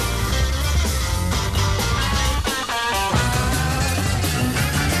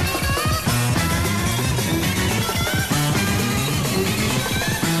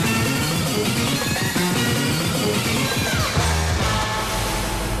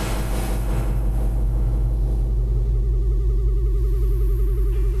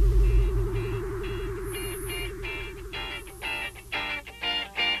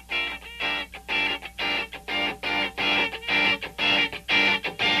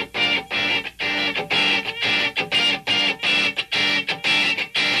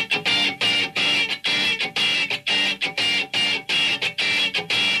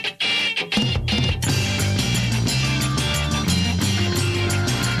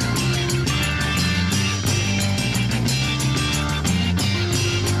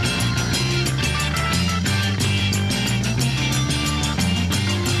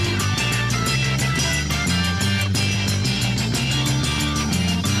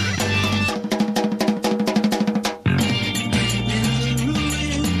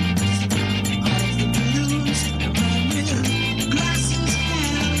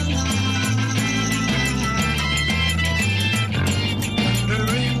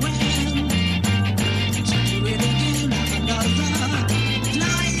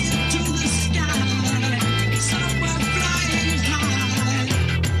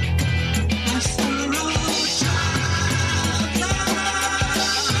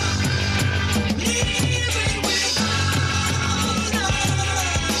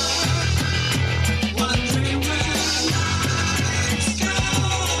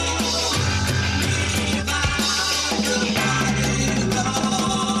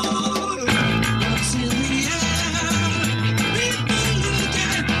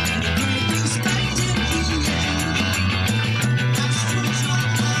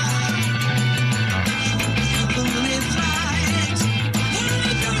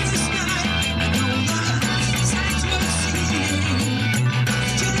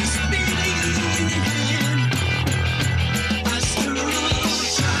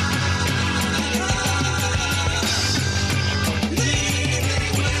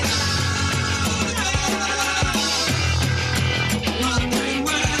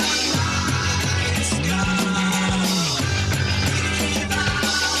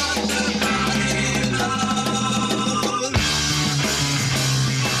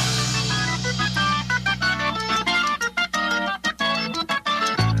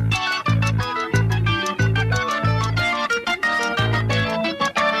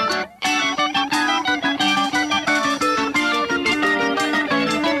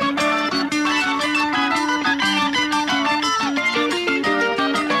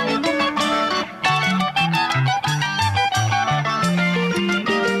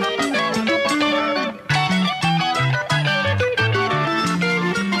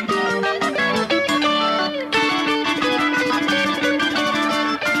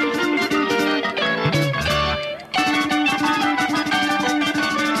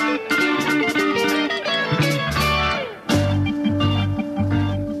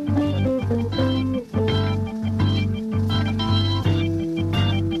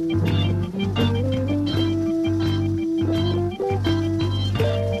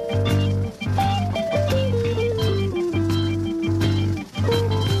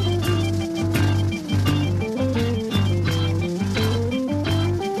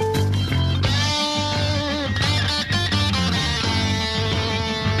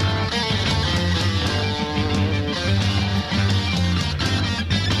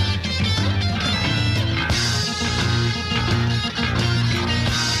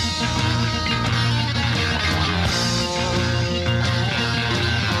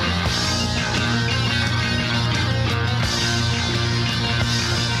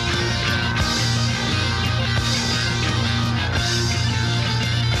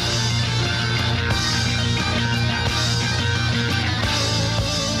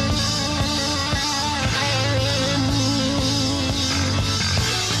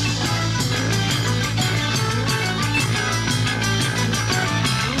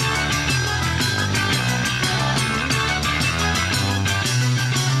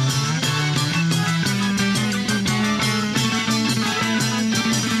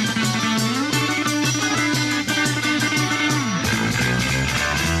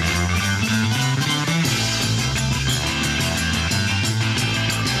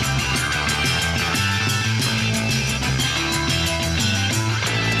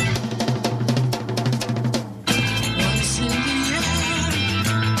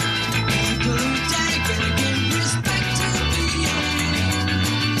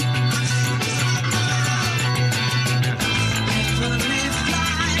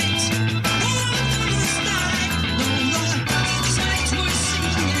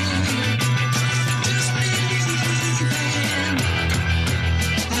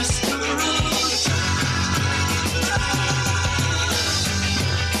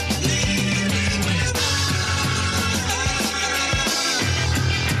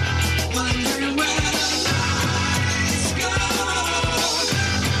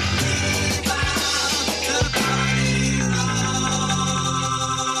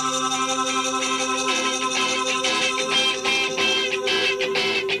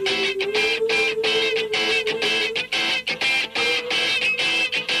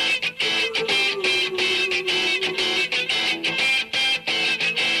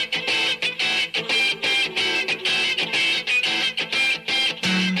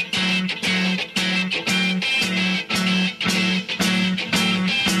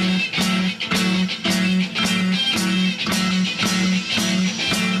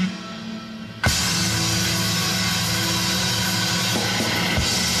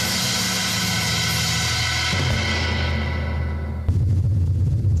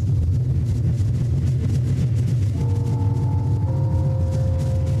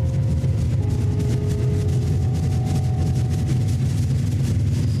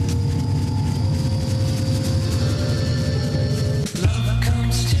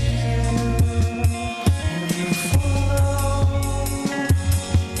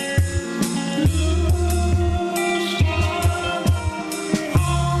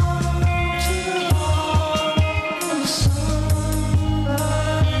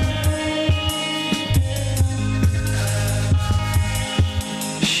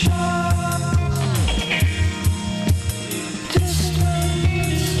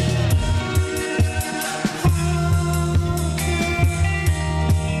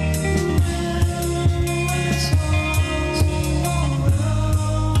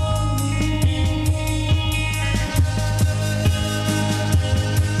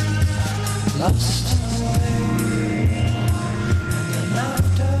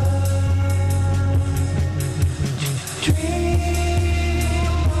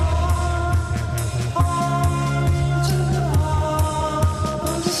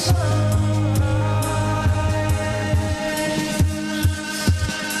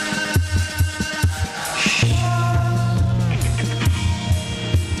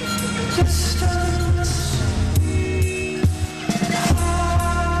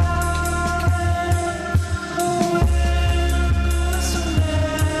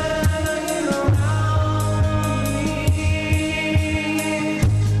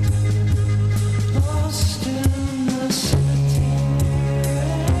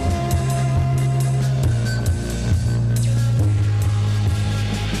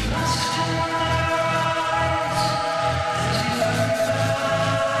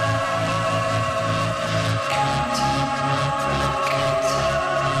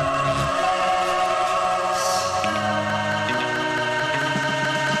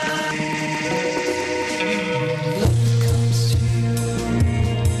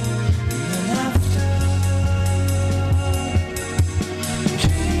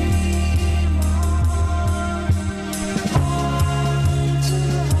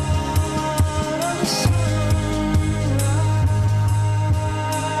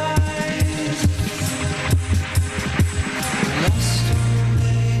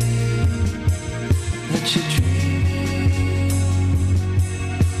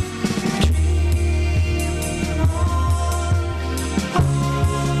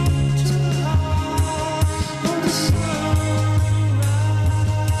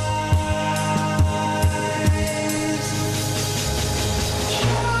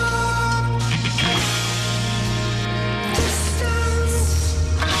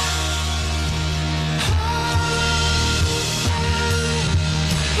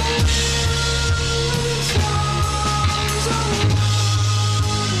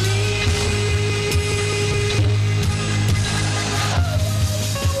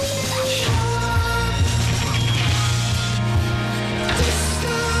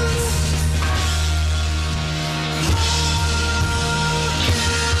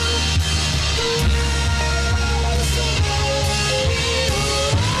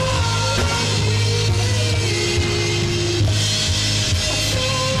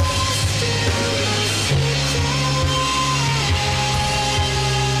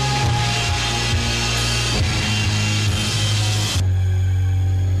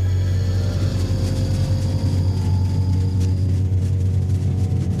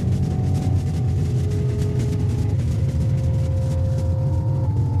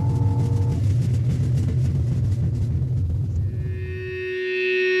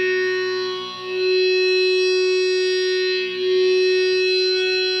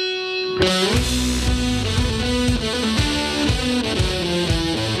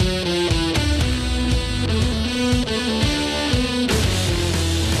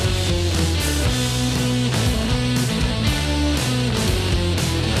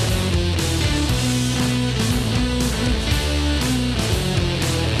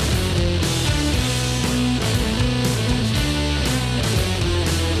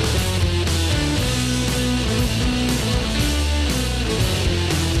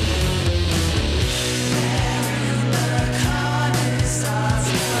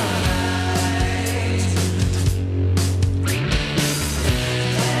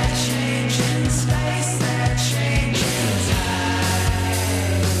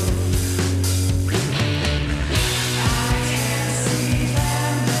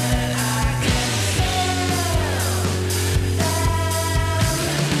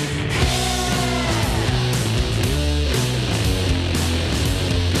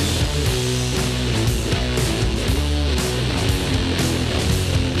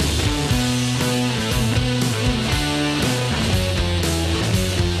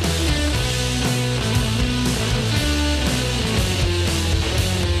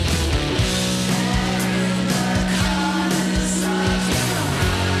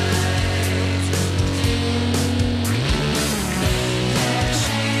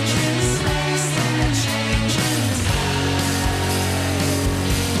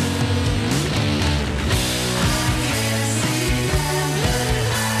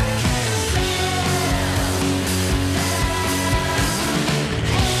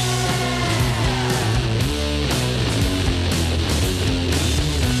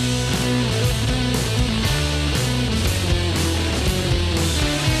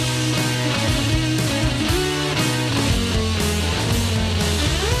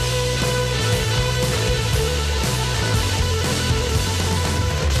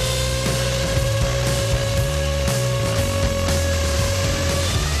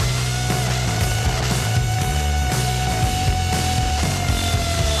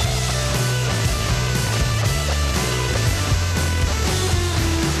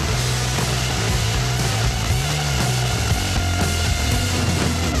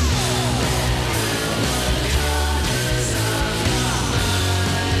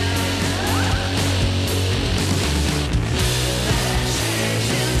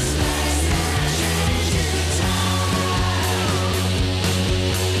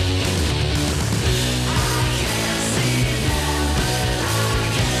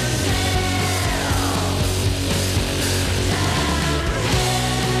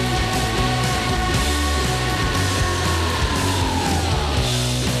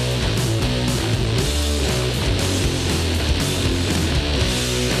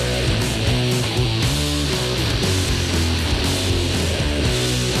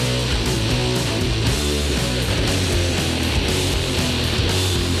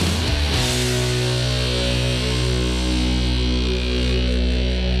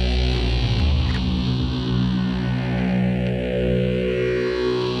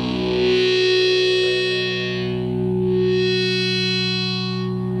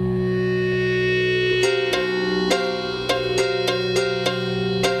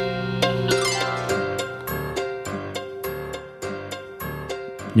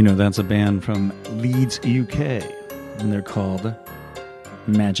 You know, that's a band from Leeds, UK, and they're called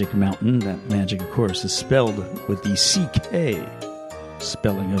Magic Mountain. That Magic, of course, is spelled with the CK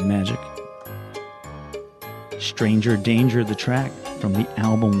spelling of magic. Stranger Danger, the track from the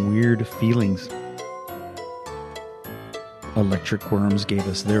album Weird Feelings. Electric Wurms gave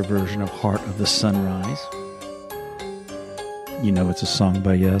us their version of Heart of the Sunrise. You know it's a song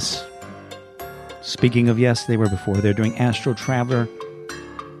by Yes. Speaking of Yes, they were before. They're doing Astral Traveler.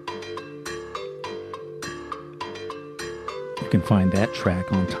 You can find that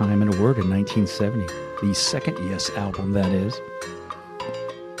track on Time and a Word in 1970. The second Yes album, that is.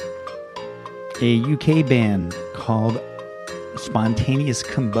 A UK band called Spontaneous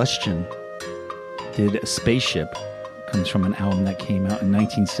Combustion did a Spaceship. Comes from an album that came out in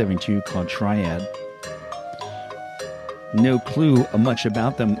 1972 called Triad. No clue much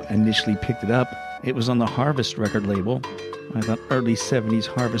about them. Initially picked it up. It was on the Harvest record label. I thought early 70s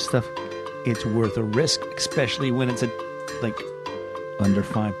Harvest stuff, it's worth a risk, especially when it's like under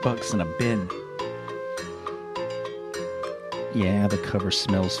 $5 in a bin. Yeah, the cover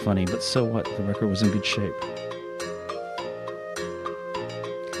smells funny, but so what? The record was in good shape.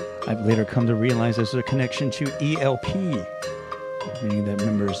 I've later come to realize there's a connection to ELP, meaning that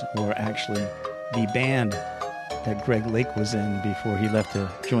members were actually the band that Greg Lake was in before he left to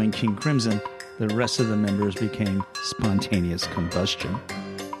join King Crimson. The rest of the members became Spontaneous Combustion.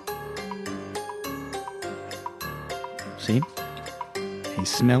 See? A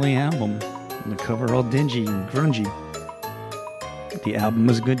smelly album, and the cover all dingy and grungy. The album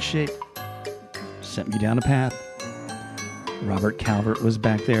was good shape. Sent me down a path. Robert Calvert was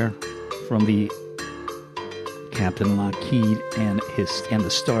back there from the Captain Lockheed and the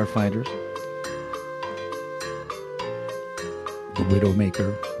Starfighters. The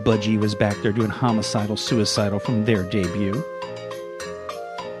Widowmaker. Budgie was back there doing Homicidal, Suicidal from their debut.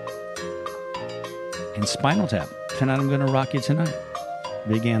 And Spinal Tap. Tonight I'm Gonna Rock You Tonight.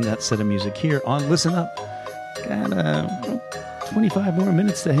 Began that set of music here on Listen Up. Got 25 more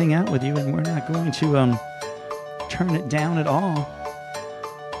minutes to hang out with you, and we're not going to turn it down at all.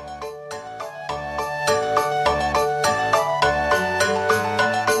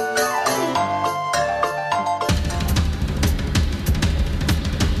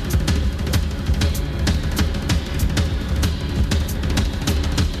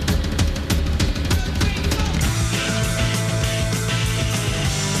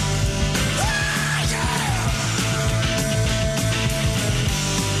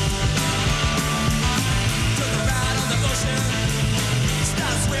 Took a ride on the ocean.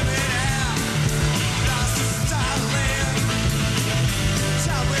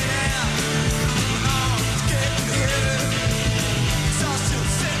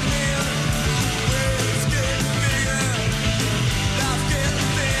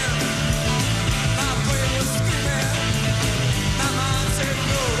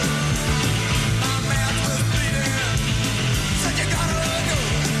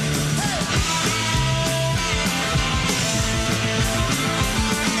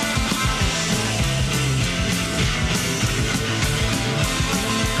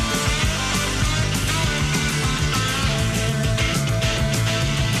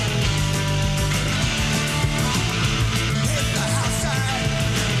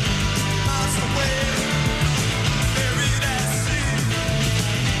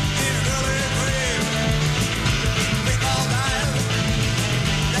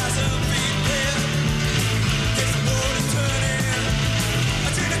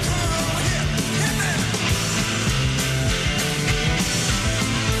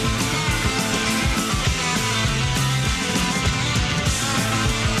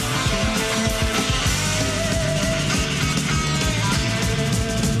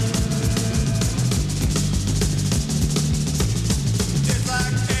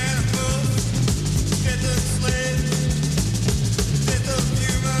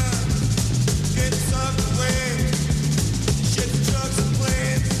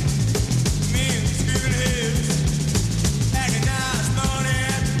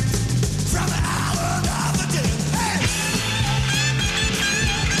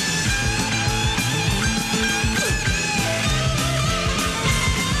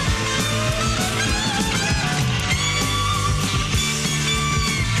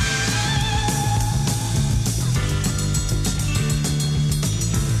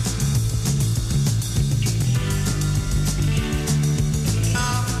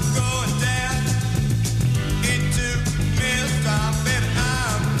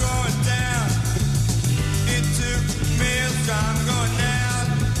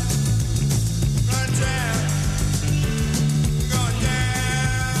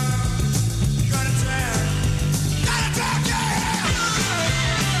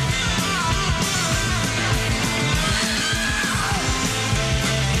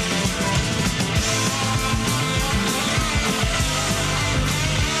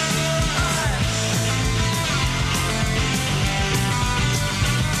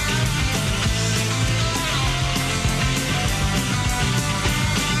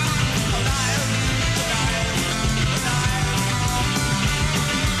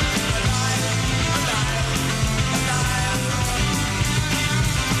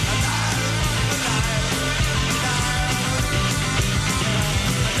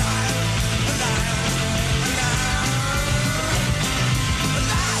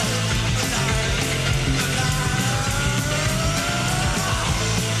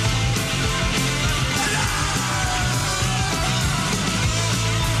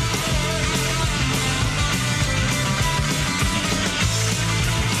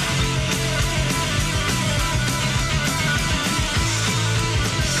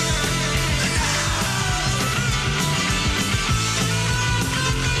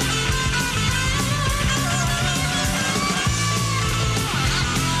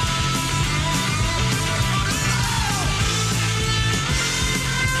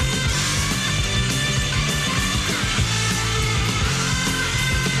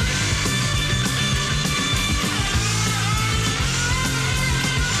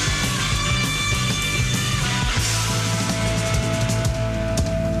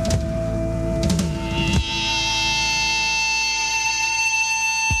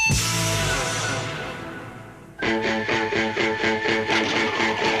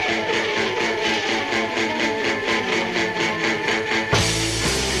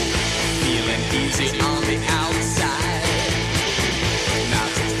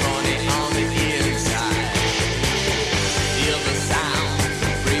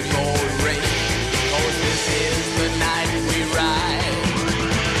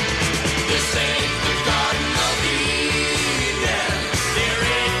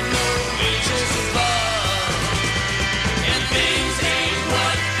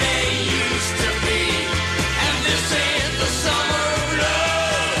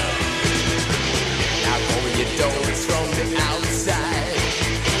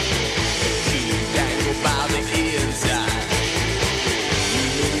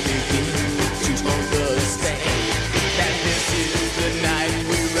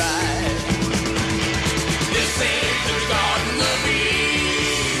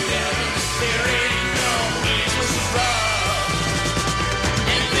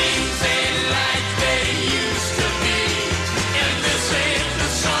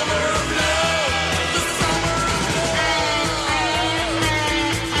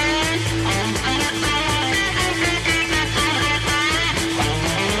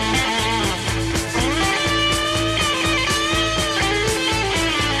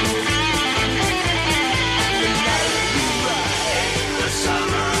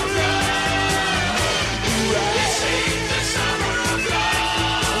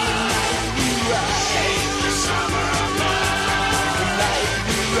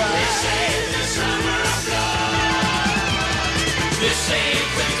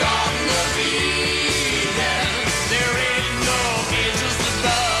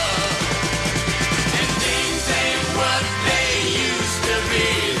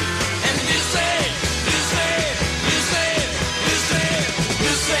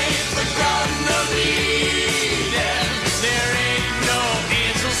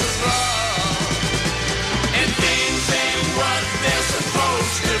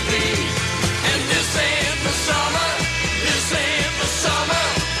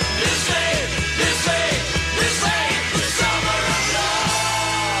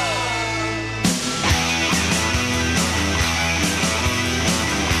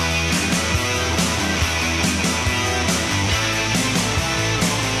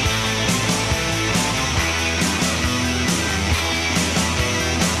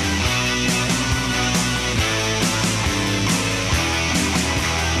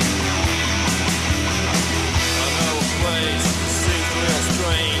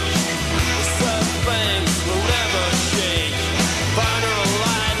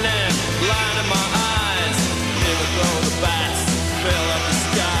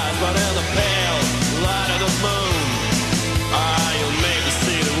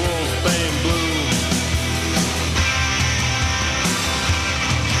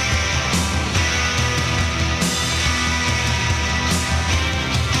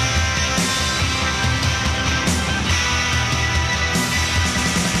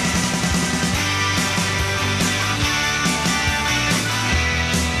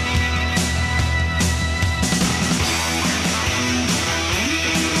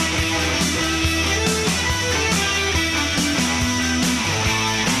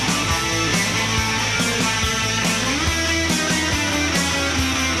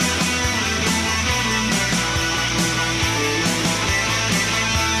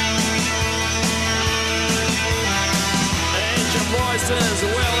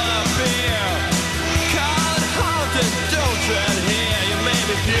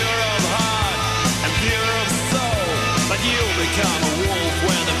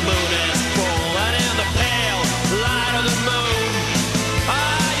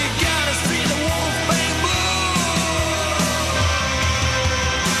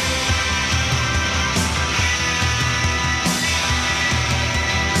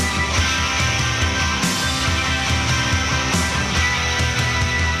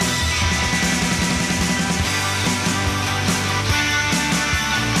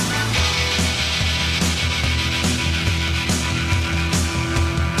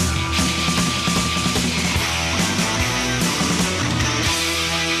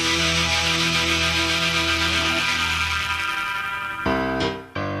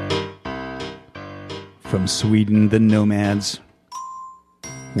 From Sweden, the NOmads,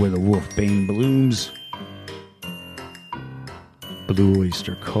 where the Wolfbane blooms. Blue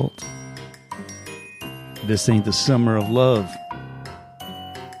Oyster Cult. This ain't the summer of love.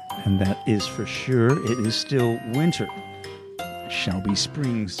 And that is for sure. It is still winter. Shall be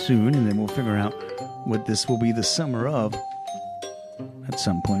spring soon, and then we'll figure out what this will be the summer of at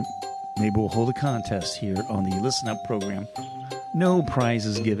some point. Maybe we'll hold a contest here on the Listen Up program. No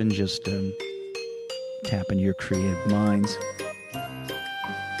prizes given, just tap into your creative minds.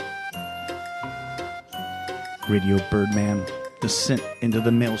 radio Birdman, Descent into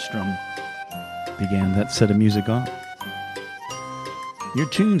the Maelstrom, began that set of music on. You're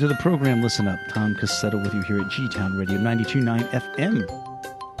tuned to the program Listen Up. Tom Cassetta with you here at G-Town Radio 92.9 FM.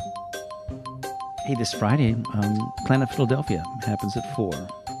 Hey, this Friday, Planet Philadelphia happens at 4.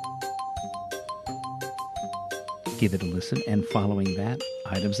 Give it a listen, and following that,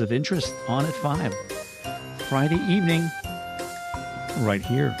 Items of Interest on at 5. Friday evening, right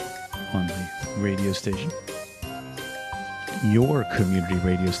here on the radio station. Your community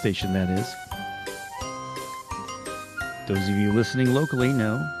radio station, that is. Those of you listening locally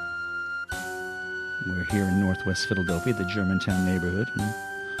know we're here in Northwest Philadelphia, the Germantown neighborhood.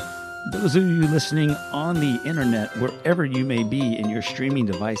 And those of you listening on the internet, wherever you may be in your streaming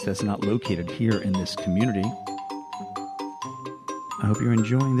device that's not located here in this community, I hope you're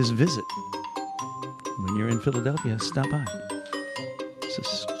enjoying this visit. When you're in Philadelphia, stop by. It's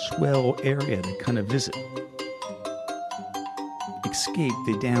a swell area to kind of visit. Escape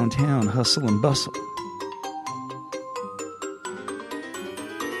the downtown hustle and bustle.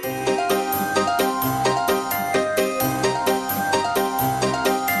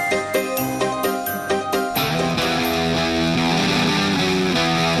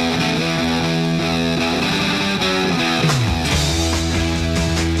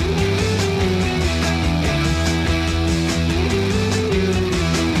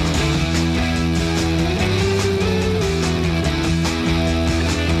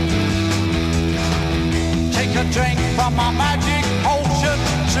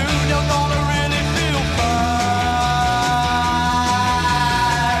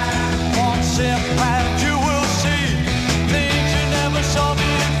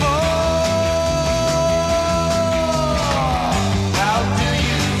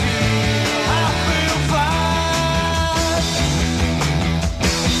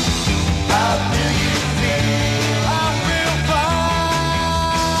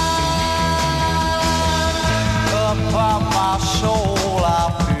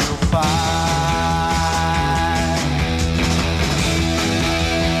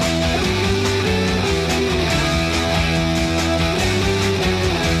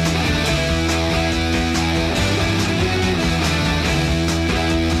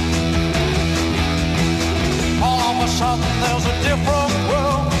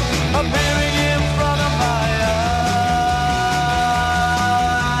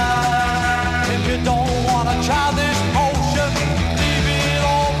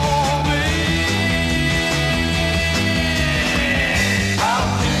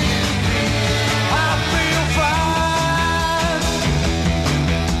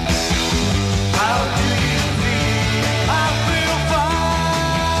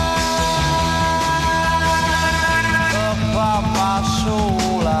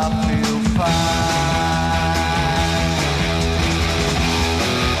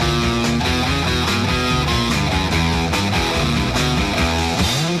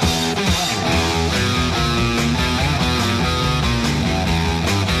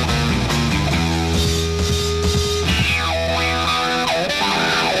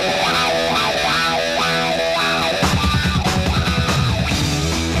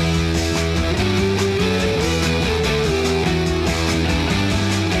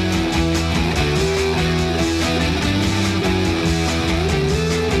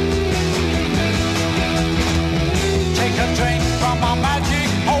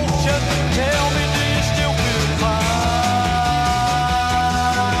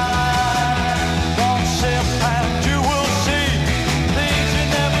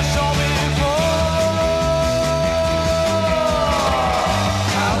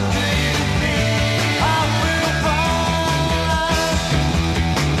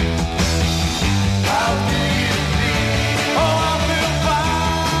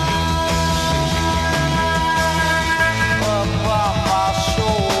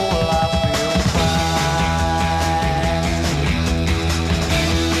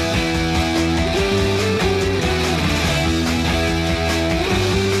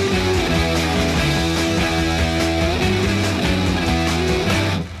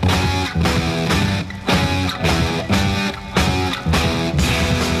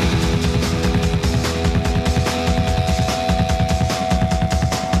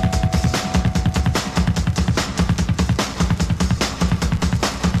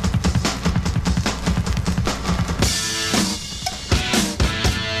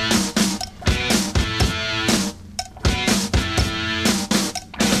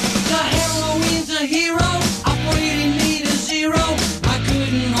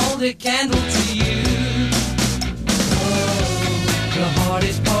 a candle to you. Oh, the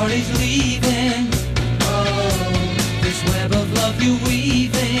hardest part is leaving. Oh. of you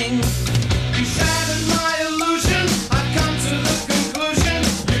weaving. You shattered my illusion. I've come to the conclusion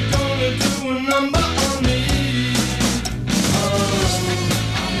you're gonna do a number on me. Oh,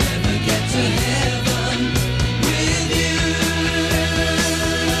 I'll never get to heaven with you.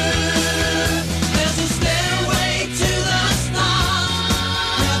 There's a stairway to the stars.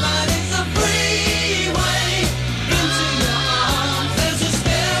 Heaven is a freeway into your arms. There's a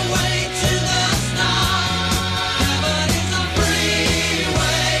stairway to the stars. Heaven is a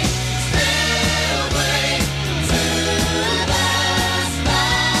freeway, stairway to the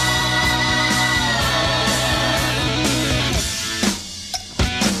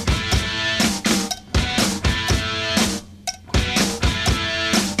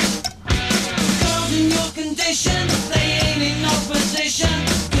Those in your condition, they ain't in no position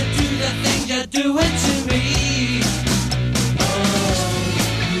to do the things you're doing to me. Oh,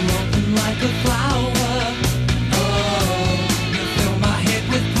 you open like a flower. Oh, you fill my head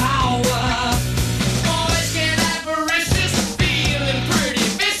with power. Boys get avaricious, feeling pretty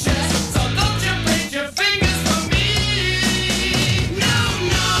vicious. So don't you point your fingers for me. No,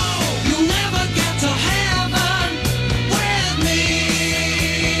 no, you'll never get to heaven with me.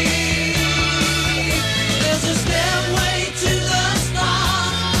 There's a stairway to the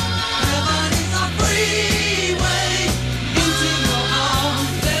stars. Heaven is a freeway into your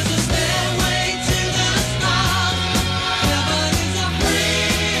arms. There's a stairway to the stars. Heaven is a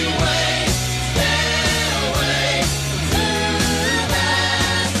freeway, stairway to the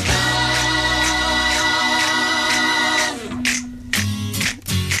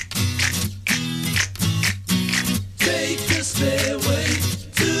Take a stairway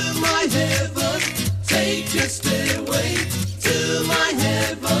to my heaven. Take a stairway to my heaven.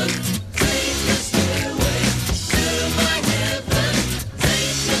 Take a stairway to my heaven.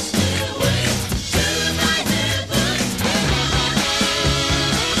 Take a stairway to my heaven.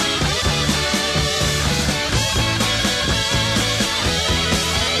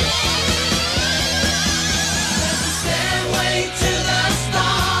 There's a stairway to the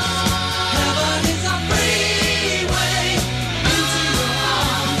stars. Heaven is a freeway into your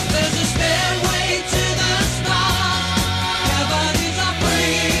arms. There's a stairway to the stars. Heaven is a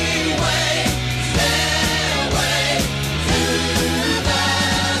freeway, stairway to the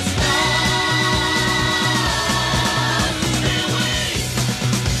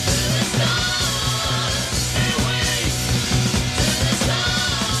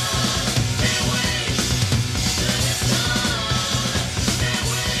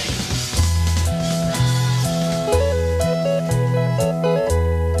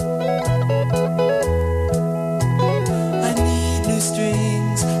I need new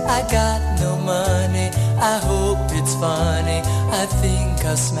strings, I got no money, I hope it's funny, I think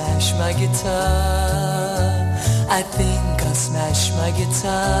I'll smash my guitar. I think I'll smash my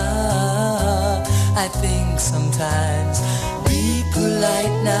guitar. I think sometimes be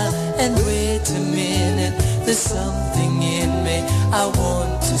polite now and wait a minute. There's something in me, I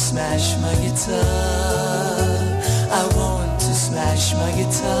want to smash my guitar. I want to smash my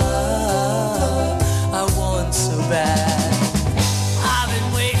guitar. I want so bad. I've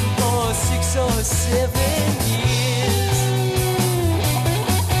been waiting for 6 or 7 years.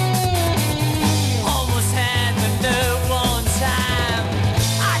 Almost had my nerve one time.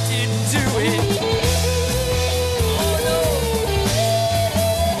 I didn't do it. Oh no.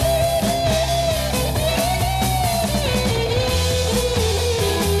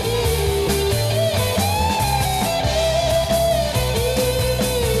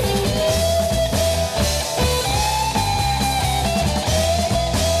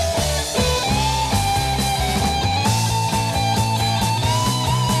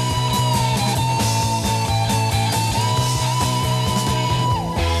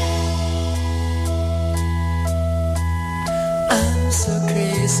 I'm so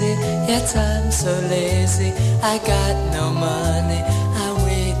crazy, yet I'm so lazy. I got no money, I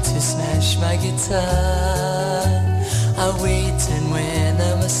wait to smash my guitar. I wait and when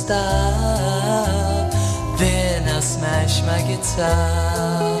I'm a star, then I'll smash my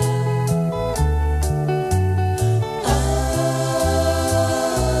guitar.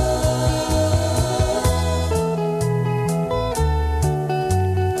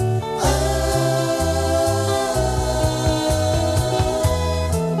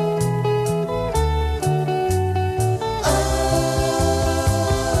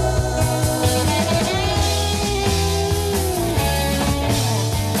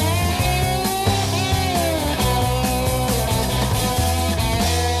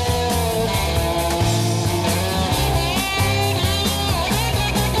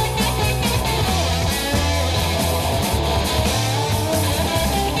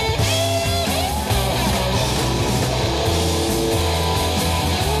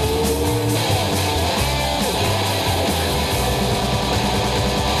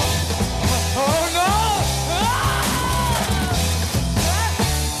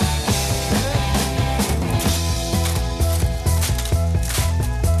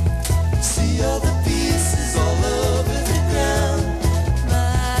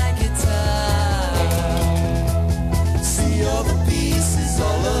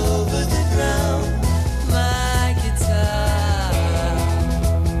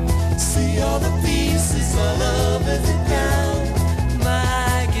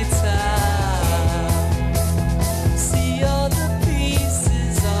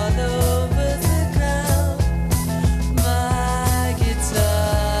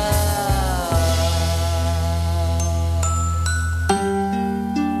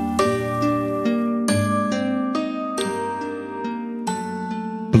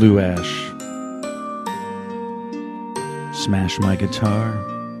 Blue Ash. Smash My Guitar.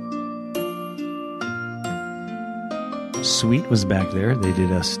 Sweet was back there. They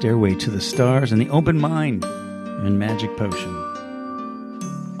did a Stairway to the Stars and The Open Mind and Magic Potion.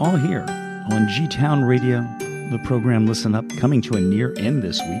 All here on G-Town Radio, the program Listen Up, coming to a near end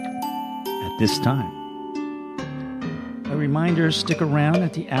this week at this time. A reminder, stick around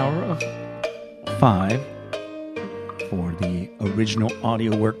at the hour of 5 for the original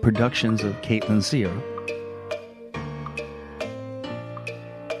audio work productions of Caitlin Sierra.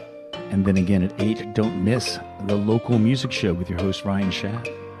 And then again at 8, don't miss the local music show with your host, Ryan Schaff.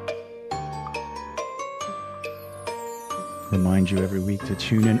 Remind you every week to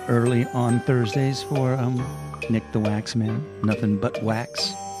tune in early on Thursdays for Nick the Wax Man. Nothing but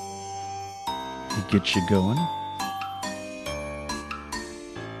wax. It gets you going.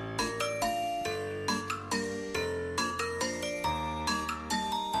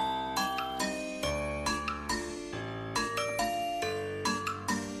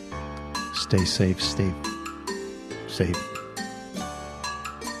 Stay safe, stay safe.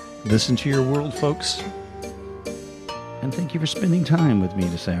 Listen to your world, folks. And thank you for spending time with me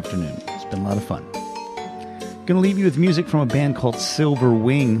this afternoon. It's been a lot of fun. Going to leave you with music from a band called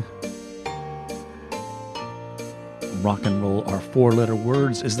Silverwing. Rock and Roll Are Four-Letter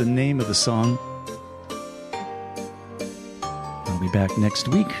Words is the name of the song. I'll be back next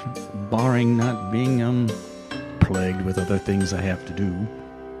week, barring not being plagued with other things I have to do.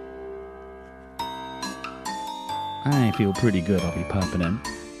 I feel pretty good. I'll be popping in.